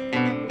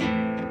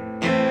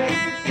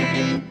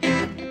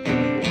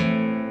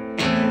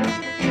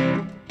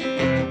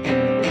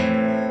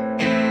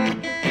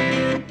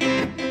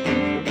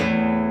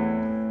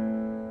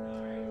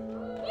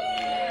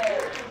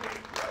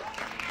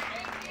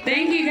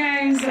 Thank you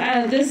guys.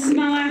 This is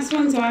my last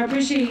one, so I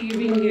appreciate you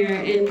being here.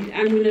 And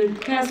I'm going to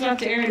pass it off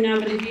to Erin now,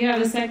 but if you have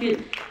a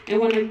second and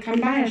want to come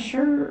buy a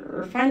shirt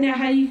or find out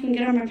how you can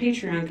get on my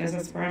Patreon, because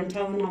that's where I'm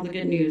telling all the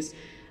good news,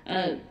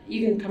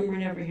 you can come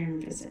right over here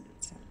and visit.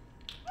 So.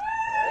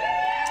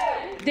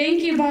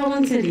 Thank you,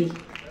 Baldwin City.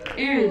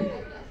 Erin.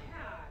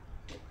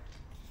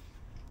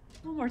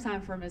 One more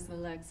time for Miss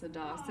Alexa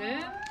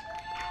Dawson.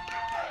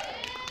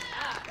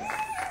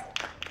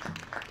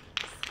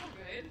 So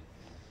good.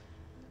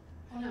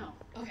 Oh no.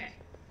 Okay.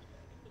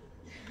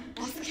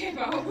 Lost the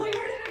capo. Wait,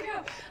 where did it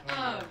go?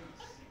 All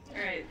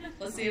right.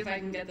 Let's see if I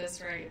can get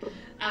this right.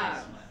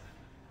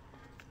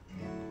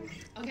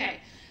 Okay.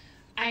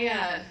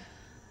 I've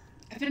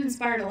been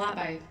inspired a lot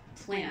by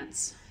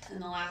plants in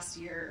the last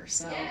year or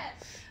so.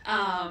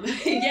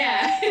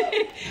 Yeah.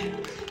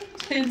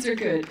 Plants are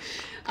good.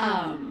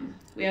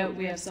 We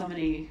have so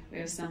many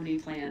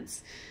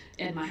plants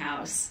in my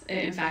house.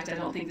 In fact, I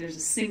don't think there's a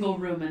single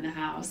room in the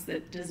house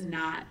that does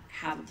not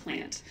have a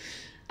plant.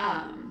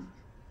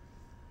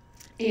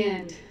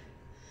 And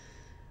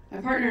my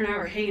partner and I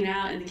were hanging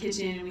out in the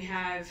kitchen, and we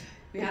have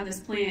this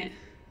plant.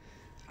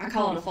 I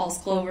call it a false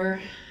clover,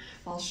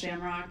 false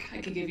shamrock.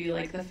 I could give you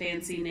like the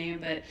fancy name,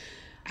 but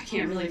I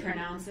can't really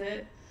pronounce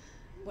it.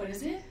 What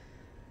is it?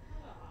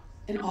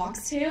 An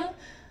oxtail?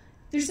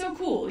 They're so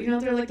cool. You know,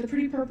 they're like the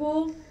pretty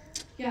purple.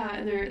 Yeah,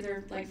 and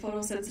they're like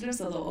photosensitive,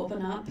 so they'll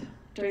open up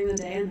during the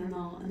day and then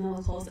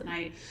they'll close at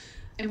night.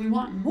 And we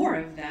want more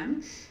of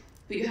them,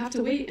 but you have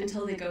to wait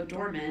until they go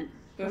dormant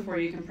before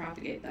you can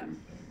propagate them.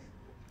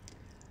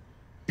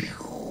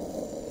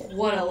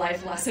 What a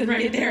life lesson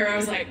right there. I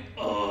was like,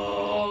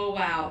 oh,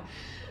 wow.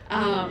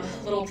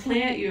 Little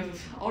plant,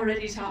 you've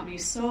already taught me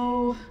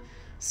so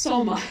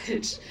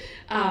much.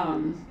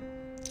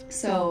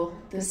 So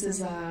this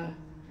is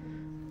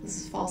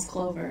Eades, False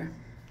Clover.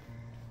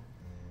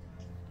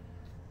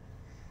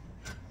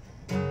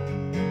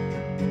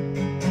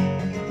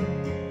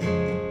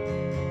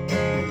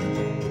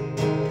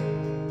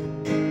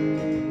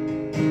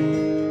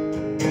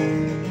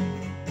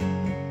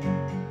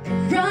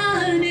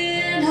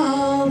 Running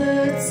all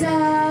the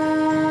time,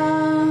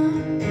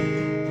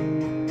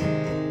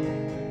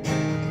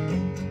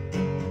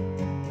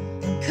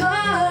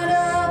 caught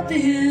up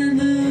in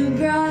the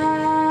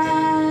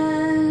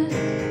grind,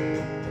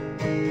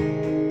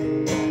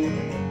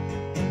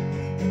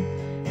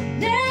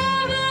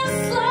 never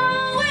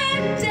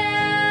slowing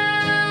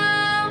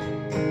down.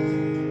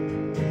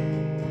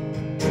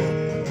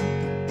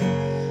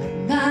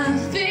 My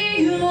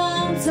feet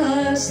won't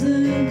touch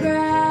the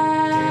ground.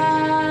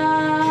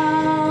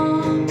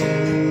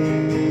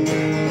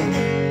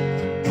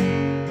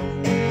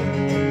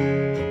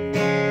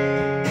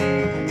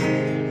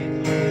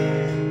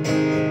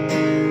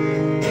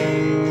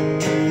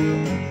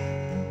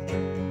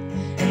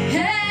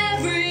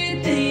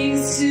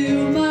 Everything's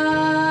too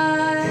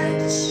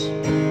much.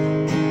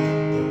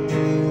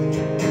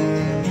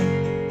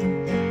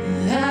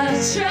 I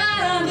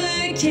try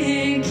but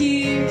can't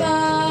keep up.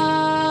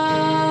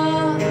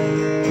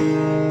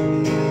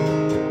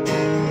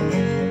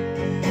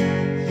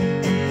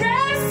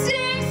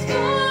 Resting's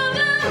for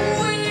the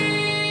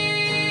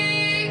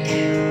weak.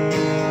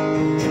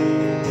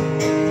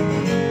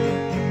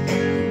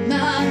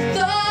 My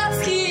thoughts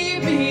keep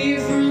me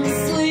from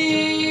sleep.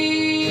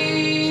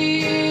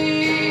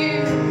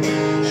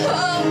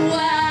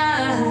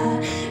 Oh,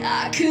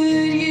 I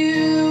could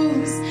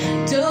use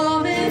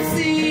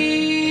dormancy,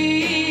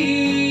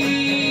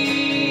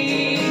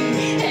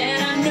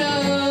 and I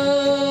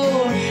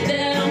know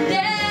that I'm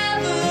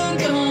never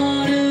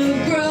gonna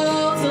grow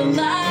till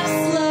life's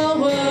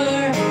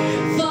slower.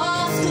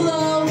 False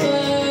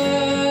clover,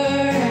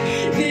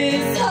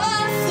 this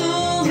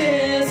hustle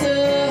is a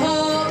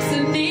hoax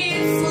and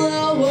needs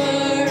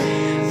slower.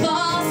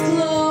 False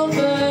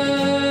clover.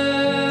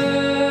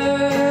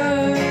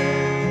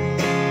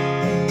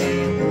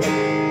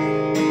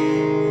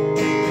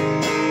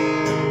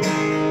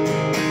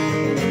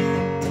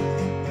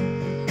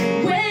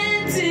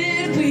 When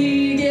did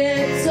we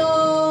get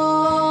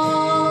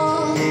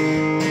told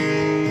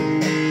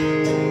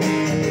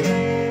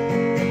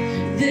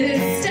that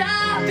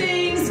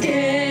stopping's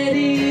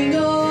getting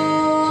old?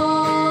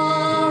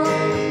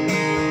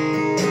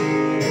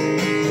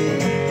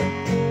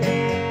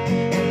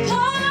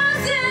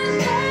 Pause and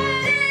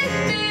let it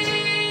be.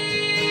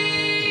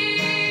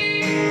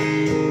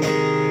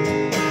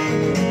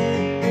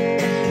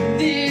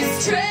 This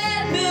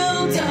treadmill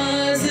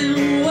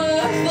doesn't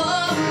work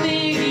for me.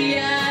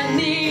 I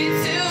need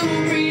to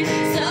breathe.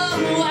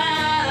 Somehow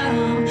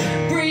I'm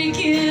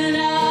breaking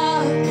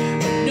up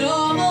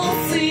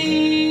normalcy,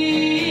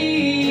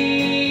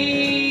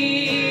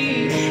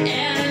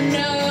 and I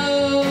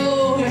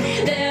know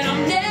that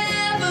I'm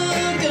never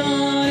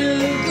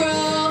gonna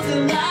grow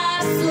till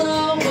life's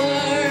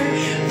slower.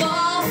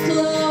 False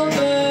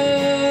clover,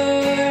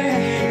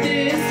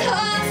 this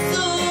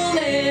hustle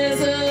is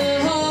a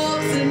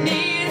hoax and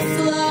needs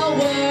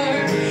slower.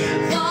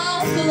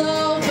 False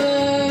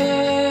clover,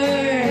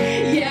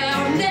 yeah,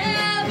 I'm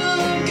never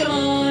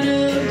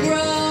gonna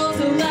grow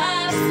till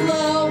life's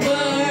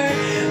slower.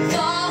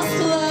 False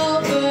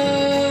clover,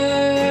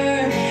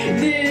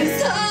 this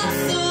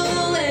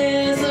hustle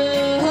is a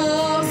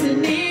hoax and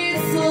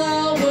needs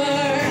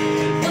slower.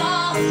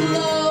 False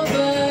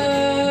clover.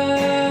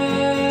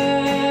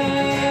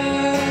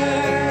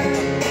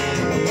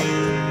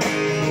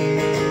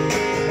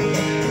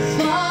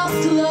 False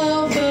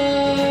clover.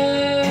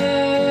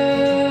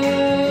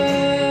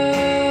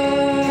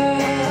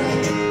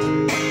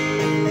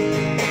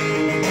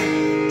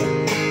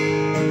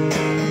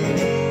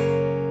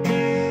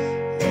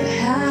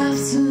 Have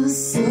to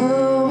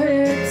slow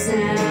it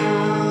down.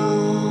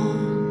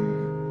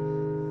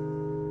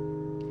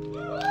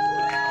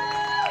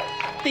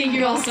 Thank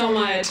you all so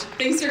much.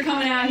 Thanks for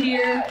coming out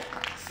here,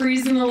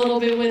 freezing a little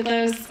bit with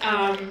us.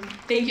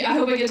 Thank you. I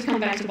hope I get to come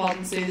back to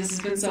Baldwin soon. This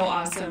has been so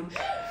awesome.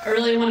 I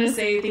really want to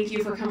say thank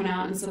you for coming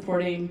out and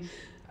supporting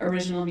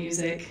original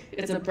music.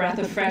 It's a breath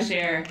of fresh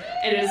air,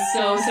 and it is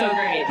so, so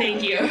great.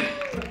 Thank you.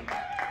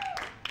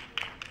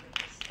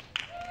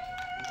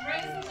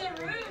 Raising the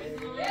roof.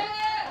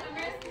 Yeah, I'm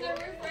raising the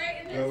roof right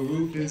in The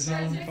roof is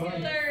on fire.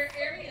 particular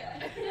area.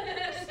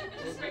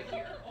 Just right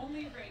here,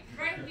 only right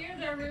here.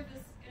 The roof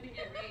is gonna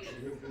get raised.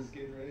 The roof is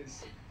getting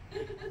raised.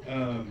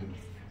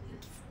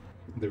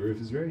 The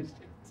roof is raised.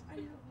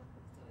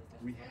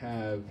 We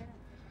have,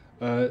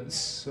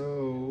 oh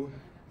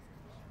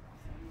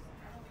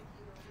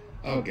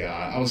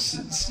God, I was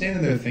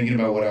standing there thinking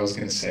about what I was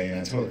gonna say, and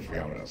I totally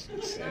forgot what I was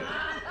gonna say.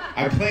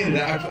 I planned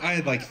it out. I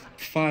had like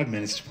 5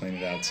 minutes to plan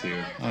it out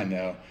too. I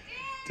know.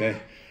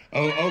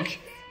 Oh, okay.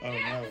 Oh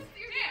no.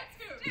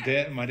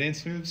 My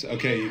dance moves?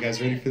 Okay, you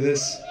guys ready for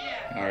this?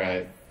 All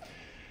right.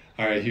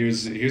 All right,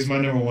 here's my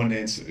number one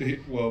dance.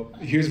 Well,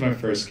 here's my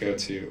first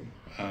go-to.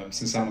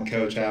 Since I'm a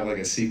coach, I have like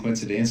a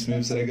sequence of dance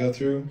moves that I go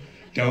through.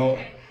 Don't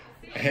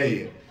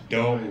hey,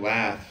 don't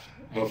laugh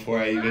before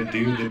I even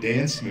do the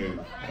dance move,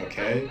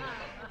 okay?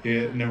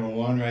 Here, number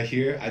 1 right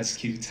here, I just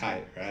keep it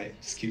tight, right?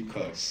 Just keep it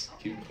close,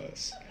 keep it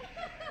close.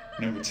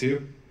 Number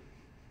 2,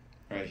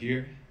 right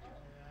here.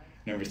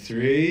 Number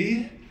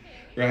 3,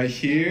 right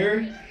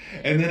here.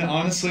 And then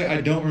honestly, I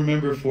don't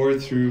remember 4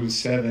 through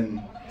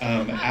 7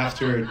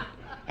 after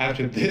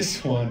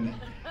this one.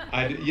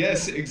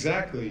 Yes,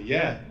 exactly,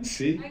 yeah,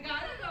 see? I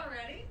got it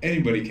already.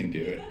 Anybody can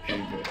do it,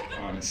 anybody,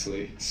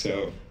 honestly.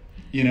 So,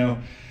 you know,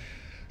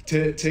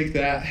 to take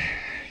that,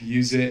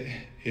 use it.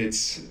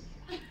 It's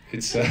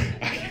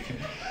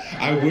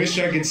I wish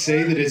I could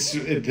say that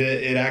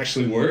it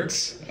actually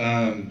works,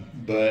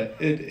 but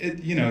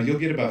it you know, you'll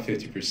get about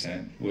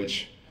 50%,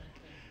 which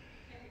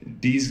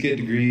D's get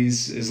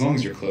degrees. As long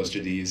as you're close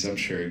to D's, I'm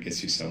sure it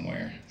gets you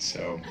somewhere.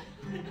 So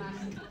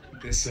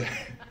this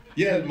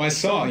yeah, my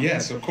song,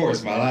 yes, of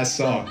course, my last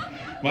song.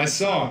 My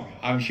song,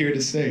 I'm here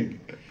to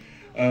sing.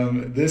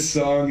 This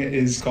song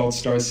is called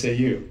Stars Say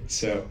You.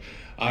 So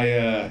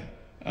I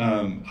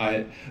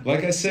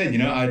like I said, you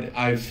know,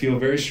 I feel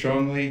very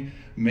strongly,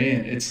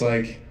 man, it's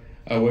like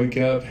I wake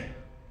up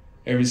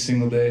every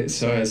single day.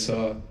 Sorry, I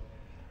saw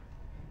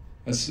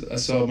a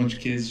bunch of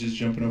kids just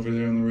jumping over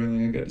there on the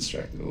railing. I got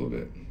distracted a little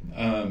bit.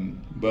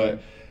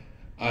 But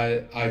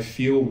I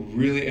feel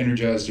really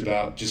energized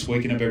about just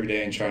waking up every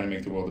day and trying to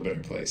make the world a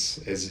better place.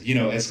 As you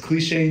know, as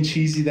cliche and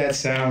cheesy that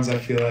sounds, I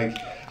feel like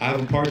I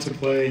have a part to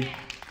play,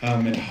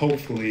 and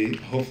hopefully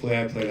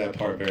I play that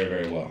part very,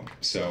 very well.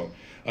 So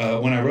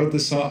when I wrote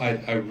this song,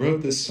 I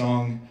wrote this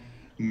song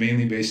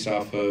mainly based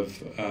off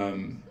of,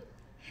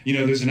 you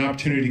know, there's an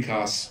opportunity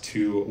cost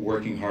to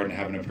working hard and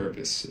having a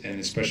purpose, and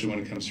especially when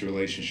it comes to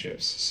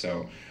relationships.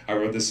 So I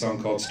wrote this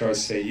song called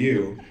Stars Say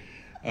You,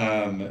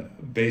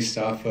 based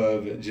off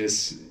of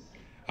just,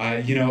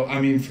 you know, I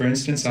mean, for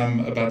instance, I'm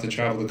about to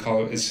travel to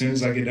Colorado. As soon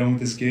as I get done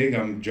with this gig,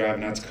 I'm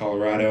driving out to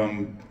Colorado.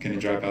 I'm going to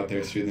drive out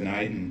there through the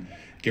night and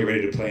get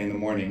ready to play in the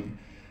morning.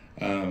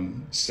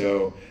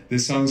 So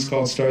this song's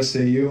called Stars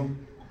Say You,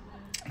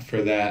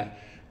 for that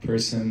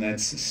person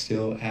that's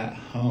still at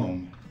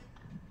home.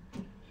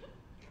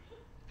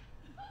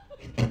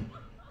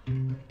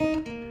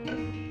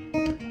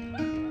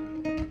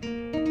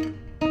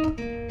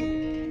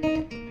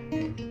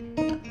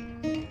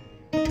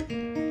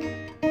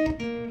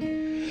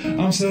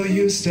 I'm so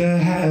used to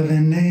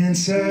having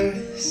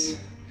answers.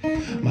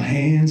 My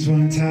hands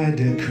weren't tied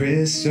to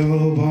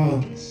crystal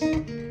balls.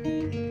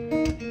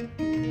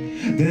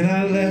 Then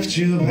I left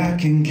you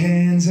back in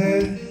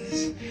Kansas.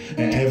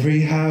 And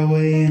every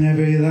highway and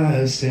every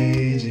life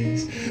stage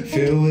is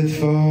filled with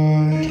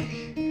fog.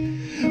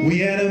 We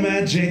had a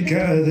magic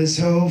others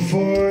hope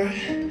for,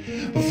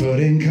 but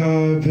floating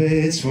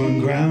carpets, one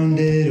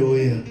grounded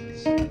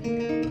wheels.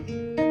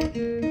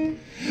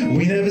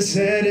 We never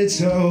said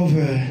it's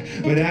over,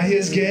 but out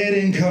here's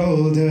getting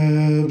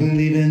colder,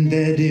 believing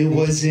that it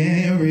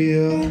wasn't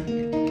real.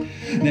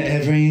 Now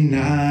every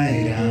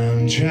night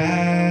I'm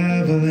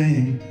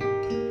traveling,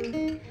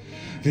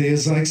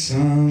 feels like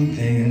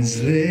something's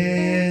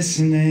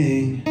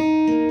listening.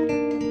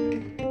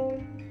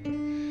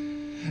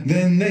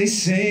 Then they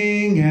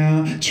sing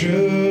out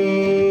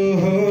true,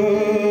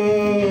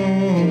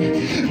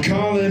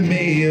 calling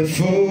me a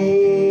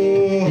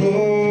fool,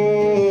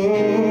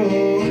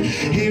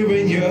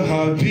 hearing your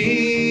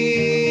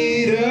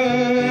heartbeat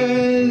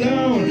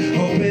alone,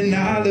 hoping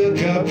I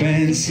look up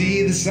and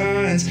see the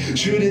signs,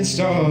 shooting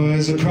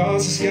stars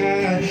across the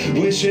sky,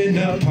 wishing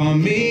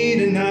upon me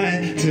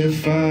tonight to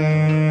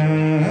find.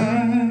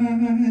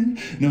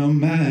 No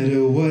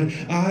matter what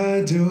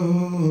I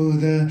do,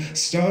 the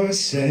stars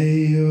say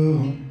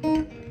you.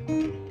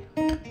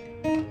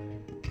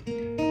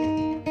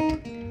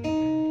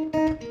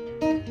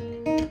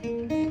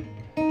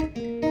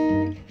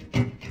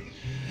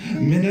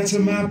 Midnights are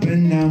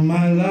mapping out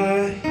my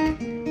life.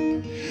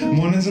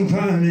 Mornings I'm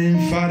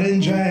climbing, fighting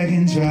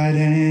dragons right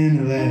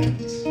and left.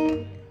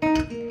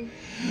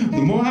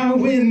 The more I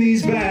win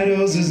these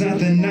battles, there's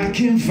nothing I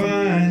can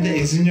find.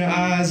 Days in your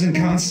eyes and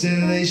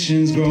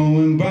constellations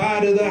growing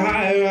brighter the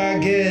higher I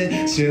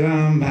get. Still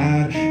I'm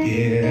out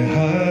here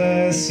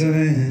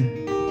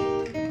hustling,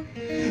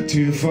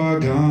 too far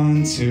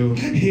gone to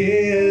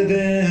hear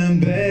them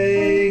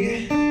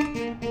beg.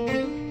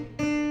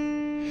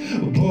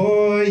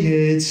 Boy,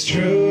 it's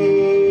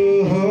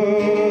true,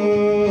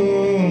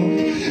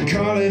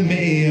 calling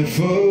me a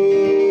fool,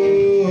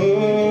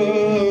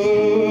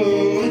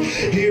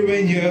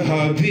 hearing your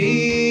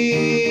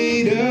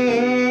heartbeat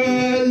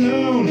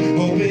alone,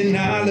 hoping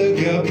I look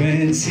up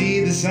and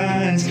see the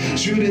signs,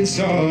 shooting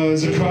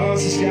stars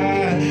across the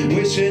sky,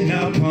 wishing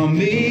upon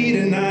me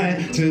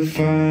tonight to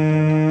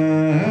find.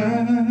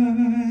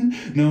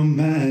 No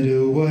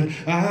matter what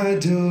I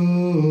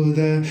do,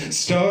 the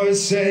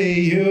stars say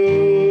you.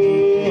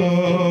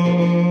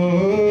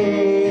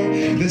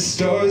 The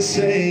stars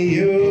say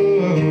you.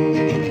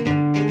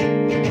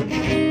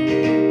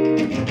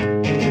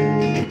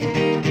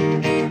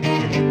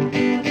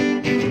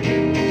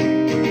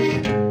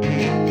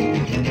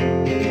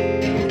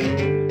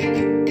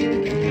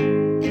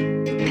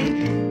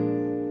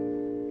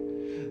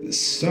 the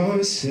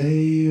stars say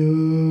you.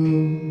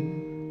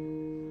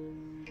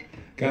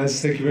 Guys,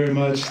 thank you very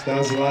much. That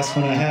was the last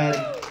one I had.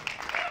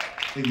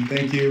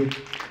 Thank you,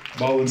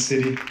 Baldwin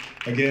City.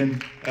 Again,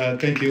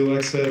 thank you,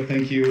 Alexa.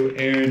 Thank you,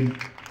 Erin.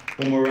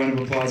 One more round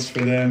of applause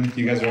for them.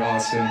 You guys are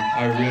awesome.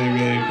 I really,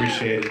 really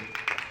appreciate it.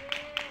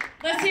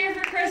 Let's hear it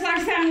for Chris, our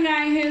sound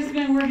guy, who's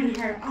been working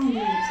hard all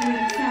night to make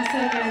it sound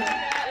so good.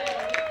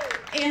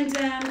 And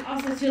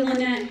also to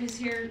Lynette, who's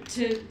here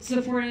to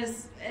support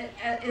us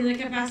in the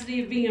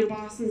capacity of being a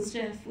boss and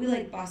stuff. We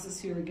like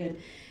bosses who are good.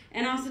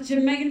 And also to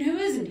Megan, who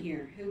isn't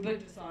here, who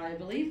booked us all, I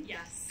believe.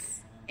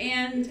 Yes.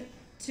 And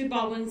to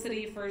Baldwin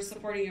City for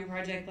supporting a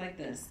project like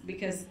this,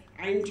 because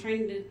I'm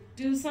trying to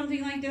do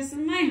something like this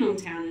in my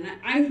hometown, and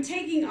I'm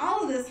taking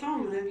all of this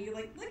home, and I'm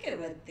like, look at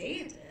what they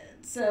did.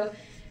 So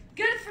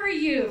good for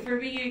you for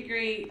being a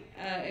great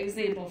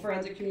example for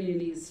other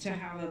communities to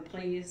have a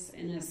place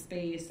and a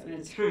space and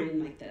a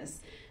time like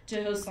this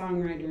to host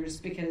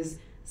songwriters, because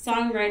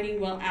songwriting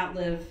will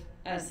outlive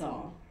us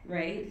all,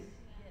 right?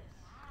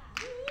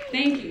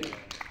 Thank you.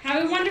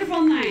 Have a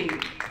wonderful night.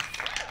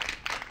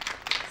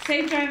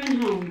 Safe driving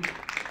home.